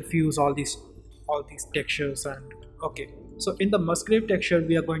confuse all these textures. And okay, so in the Musgrave texture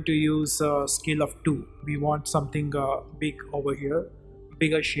we are going to use a scale of 2. We want something big over here,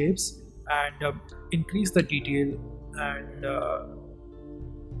 bigger shapes, and increase the detail and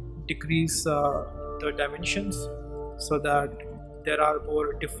decrease the dimensions so that there are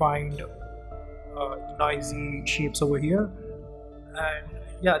more defined noisy shapes over here. And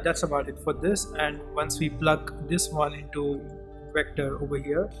yeah, that's about it for this. And once we plug this one into vector over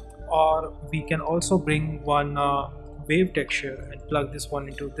here, or we can also bring one wave texture and plug this one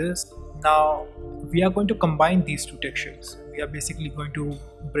into this. Now we are going to combine these two textures. We are basically going to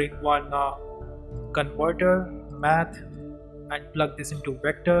bring one converter math and plug this into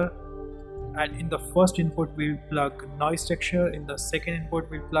vector, and in the first input we'll plug noise texture, in the second input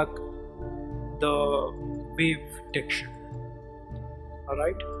we'll plug the wave texture.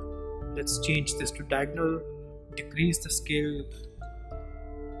 Alright, let's change this to diagonal, decrease the scale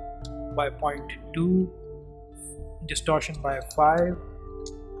by 0.2, distortion by 5.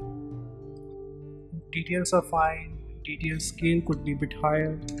 Details are fine, detail scale could be a bit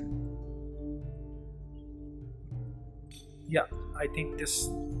higher. Yeah, I think this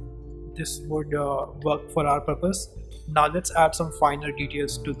would work for our purpose. Now let's add some finer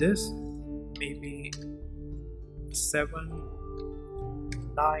details to this, maybe 7,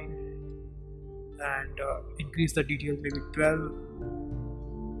 9, and increase the detail maybe 12.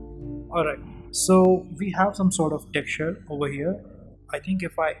 Alright, so we have some sort of texture over here. I think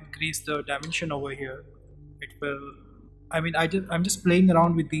if I increase the dimension over here, it will, I'm just playing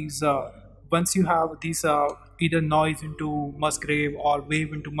around with these. Once you have these either noise into Musgrave or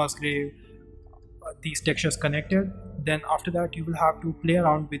wave into Musgrave, these textures connected, then after that you will have to play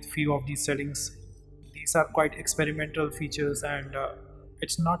around with few of these settings. These are quite experimental features, and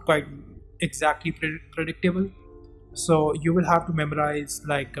it's not quite exactly predictable, so you will have to memorize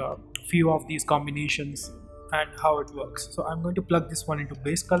like a few of these combinations and how it works. So I'm going to plug this one into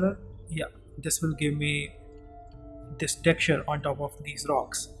base color. Yeah, this will give me this texture on top of these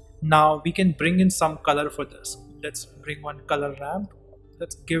rocks. Now we can bring in some color for this. Let's bring one color ramp.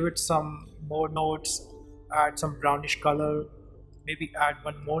 Let's give it some more nodes, add some brownish color, maybe add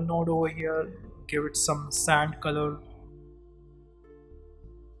one more node over here, give it some sand color.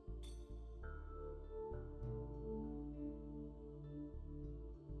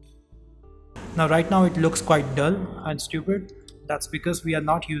 Now right now it looks quite dull and stupid. That's because we are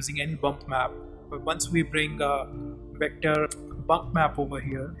not using any bump map. But once we bring a vector bump map over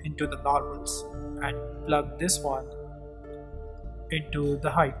here into the normals and plug this one into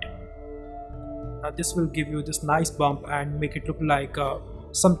the height, now this will give you this nice bump and make it look like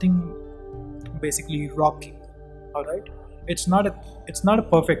something basically rocky. Alright, it's not a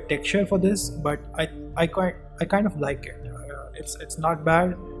perfect texture for this, but I kind of like it. It's not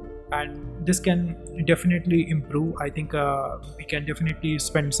bad, and this can definitely improve. I think we can definitely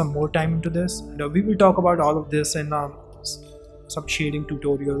spend some more time into this. We will talk about all of this in some shading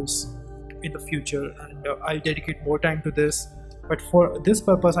tutorials in the future, and I'll dedicate more time to this, but for this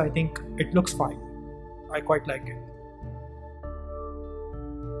purpose I think it looks fine. I quite like it.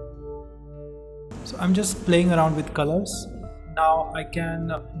 So I'm just playing around with colors. Now I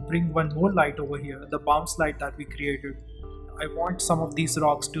can bring one more light over here, the bounce light that we created. I want some of these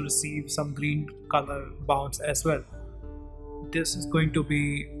rocks to receive some green color bounce as well. This is going to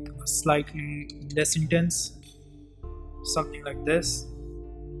be slightly less intense, something like this.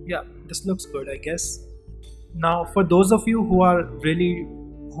 Yeah, this looks good, I guess. Now for those of you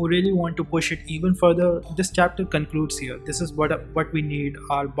who really want to push it even further, this chapter concludes here. This is what we need.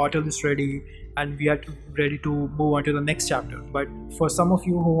 Our bottle is ready and we are ready to move on to the next chapter. But for some of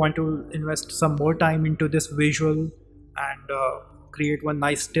you who want to invest some more time into this visual and create one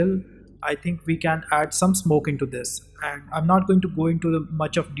nice still, I think we can add some smoke into this. And I'm not going to go into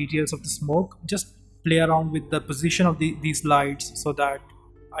much of details of the smoke, just play around with the position of these lights so that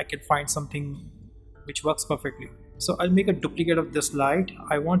I can find something which works perfectly. So I'll make a duplicate of this light.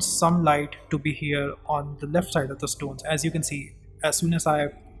 I want some light to be here on the left side of the stones. As you can see, as soon as I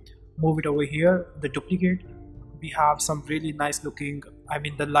move it over here, the duplicate, we have some really nice looking,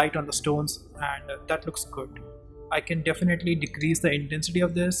 the light on the stones, and that looks good. I can definitely decrease the intensity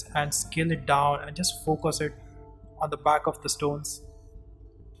of this and scale it down and just focus it on the back of the stones.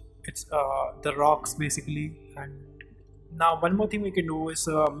 It's the rocks basically. And now one more thing we can do is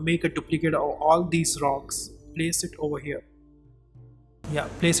make a duplicate of all these rocks, place it over here. Yeah,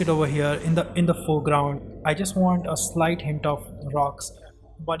 place it over here in the foreground. I just want a slight hint of rocks,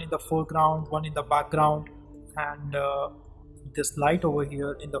 one in the foreground, one in the background, and this light over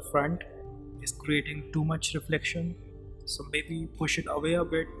here in the front is creating too much reflection, so maybe push it away a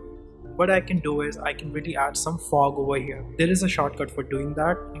bit. What I can do is I can really add some fog over here. There is a shortcut for doing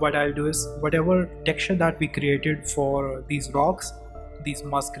that. What I'll do is whatever texture that we created for these rocks, these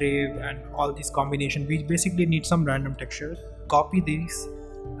Musgrave and all these combinations, we basically need some random texture. Copy these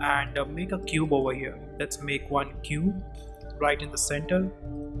and make a cube over here. Let's make one cube right in the center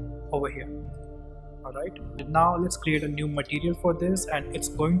over here. Alright, now let's create a new material for this, and it's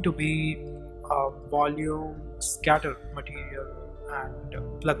going to be a volume scatter material,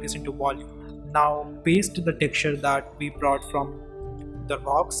 and plug this into volume. Now paste the texture that we brought from the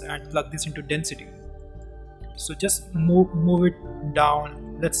rocks and plug this into density. So just move it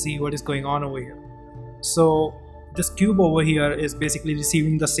down. Let's see what is going on over here. So this cube over here is basically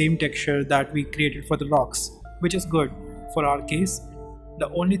receiving the same texture that we created for the rocks, which is good for our case. The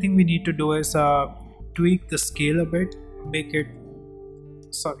only thing we need to do is tweak the scale a bit, make it,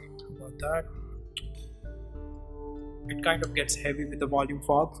 sorry about that, it kind of gets heavy with the volume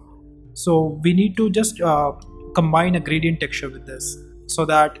fog. So we need to just combine a gradient texture with this so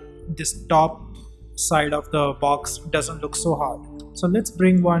that this top side of the box doesn't look so hard. So let's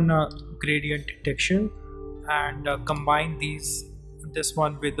bring one gradient texture and combine this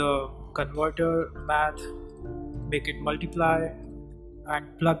one with the converter math, make it multiply,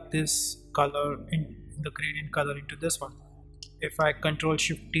 and plug this color in the gradient color into this one. If I Ctrl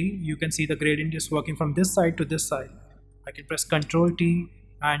Shift T, you can see the gradient is working from this side to this side. I can press Ctrl T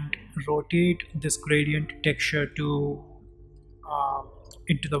and rotate this gradient texture to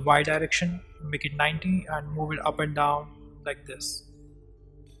into the Y direction, make it 90, and move it up and down like this.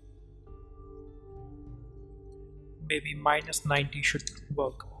 Maybe -90 should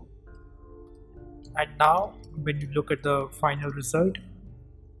work. And now when you look at the final result,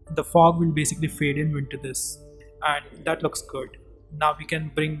 the fog will basically fade into this, and that looks good. Now we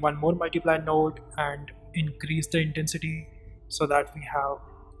can bring one more multiply node and increase the intensity so that we have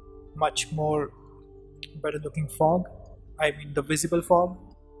much more better looking fog, I mean the visible fog.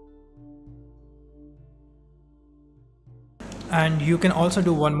 And you can also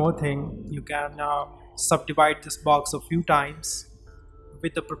do one more thing. You can subdivide this box a few times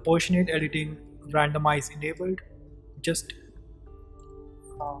with the proportionate editing randomize enabled. Just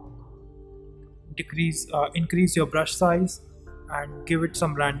increase your brush size and give it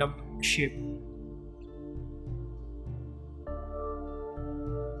some random shape.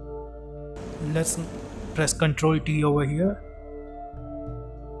 Let's press Ctrl T over here,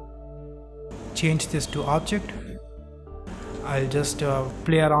 change this to object. I'll just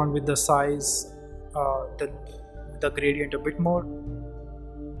play around with the size, the gradient a bit more,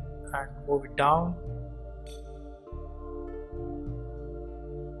 and move it down.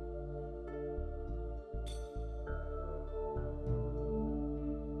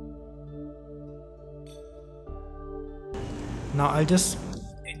 Now I'll just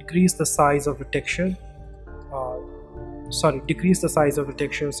increase the size of the texture, decrease the size of the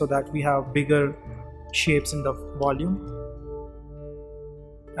texture so that we have bigger shapes in the volume.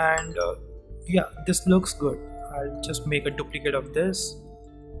 And yeah, this looks good. I'll just make a duplicate of this,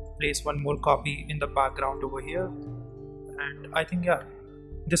 place one more copy in the background over here, and I think yeah,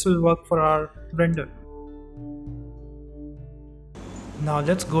 this will work for our render. Now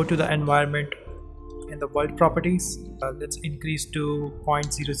let's go to the environment in the world properties. Let's increase to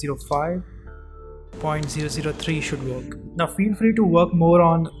 0.005. 0.003 should work. Now feel free to work more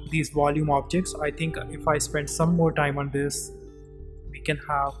on these volume objects. I think if I spend some more time on this, we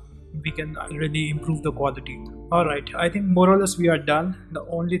can really improve the quality. Alright, I think more or less we are done. The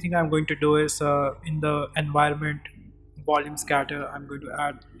only thing I'm going to do is in the environment volume scatter, I'm going to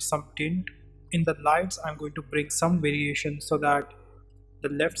add some tint. In the lights, I'm going to bring some variation so that the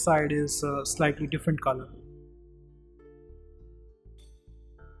left side is a slightly different color.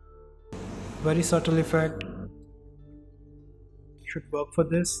 Very subtle effect should work for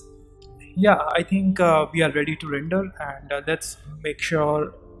this. Yeah, I think we are ready to render, and let's make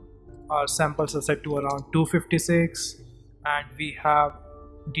sure our samples are set to around 256 and we have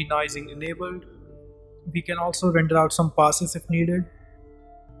denoising enabled. We can also render out some passes if needed.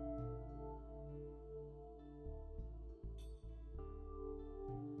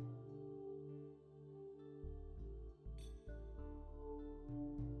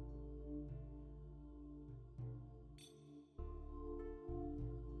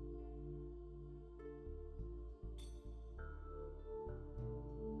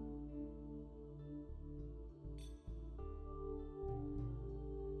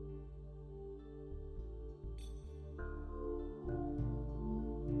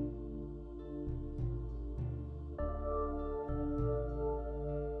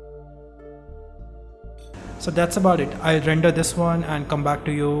 So that's about it. I'll render this one and come back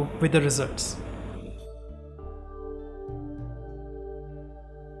to you with the results.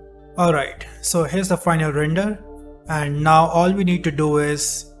 Alright, so here's the final render, and now all we need to do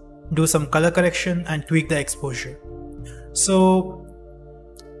is do some color correction and tweak the exposure. So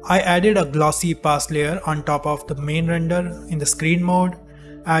I added a glossy pass layer on top of the main render in the screen mode,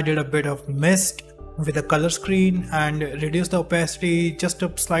 added a bit of mist with a color screen and reduced the opacity, just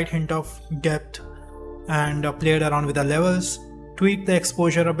a slight hint of depth, and played around with the levels, tweaked the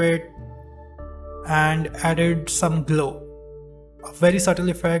exposure a bit, and added some glow. A very subtle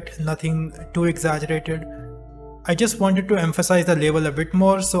effect, nothing too exaggerated. I just wanted to emphasize the level a bit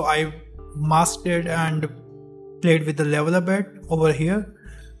more, so I masked it and played with the level a bit over here.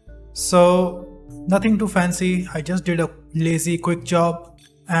 So nothing too fancy, I just did a lazy quick job,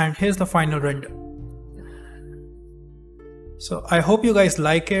 and here's the final render. So I hope you guys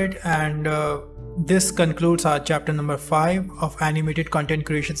like it, and this concludes our chapter number 5 of animated content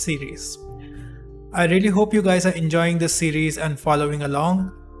creation series. I really hope you guys are enjoying this series and following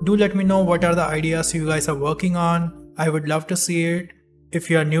along. Do let me know what are the ideas you guys are working on. I would love to see it. If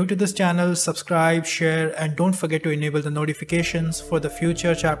you are new to this channel, subscribe, share, and don't forget to enable the notifications for the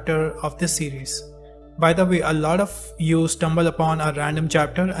future chapter of this series. By the way, a lot of you stumble upon a random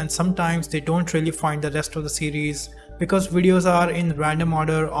chapter and sometimes they don't really find the rest of the series because videos are in random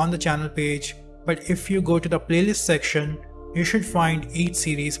order on the channel page. But if you go to the playlist section, you should find each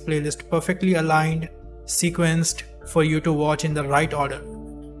series playlist perfectly aligned, sequenced for you to watch in the right order.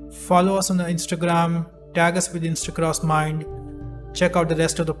 Follow us on the Instagram, tag us with CrossmindStudio, check out the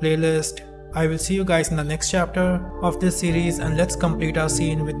rest of the playlist. I will see you guys in the next chapter of this series, and let's complete our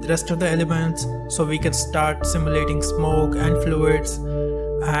scene with the rest of the elements so we can start simulating smoke and fluids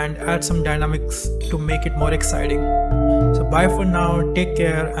and add some dynamics to make it more exciting. So bye for now, take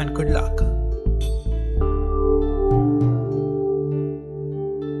care and good luck.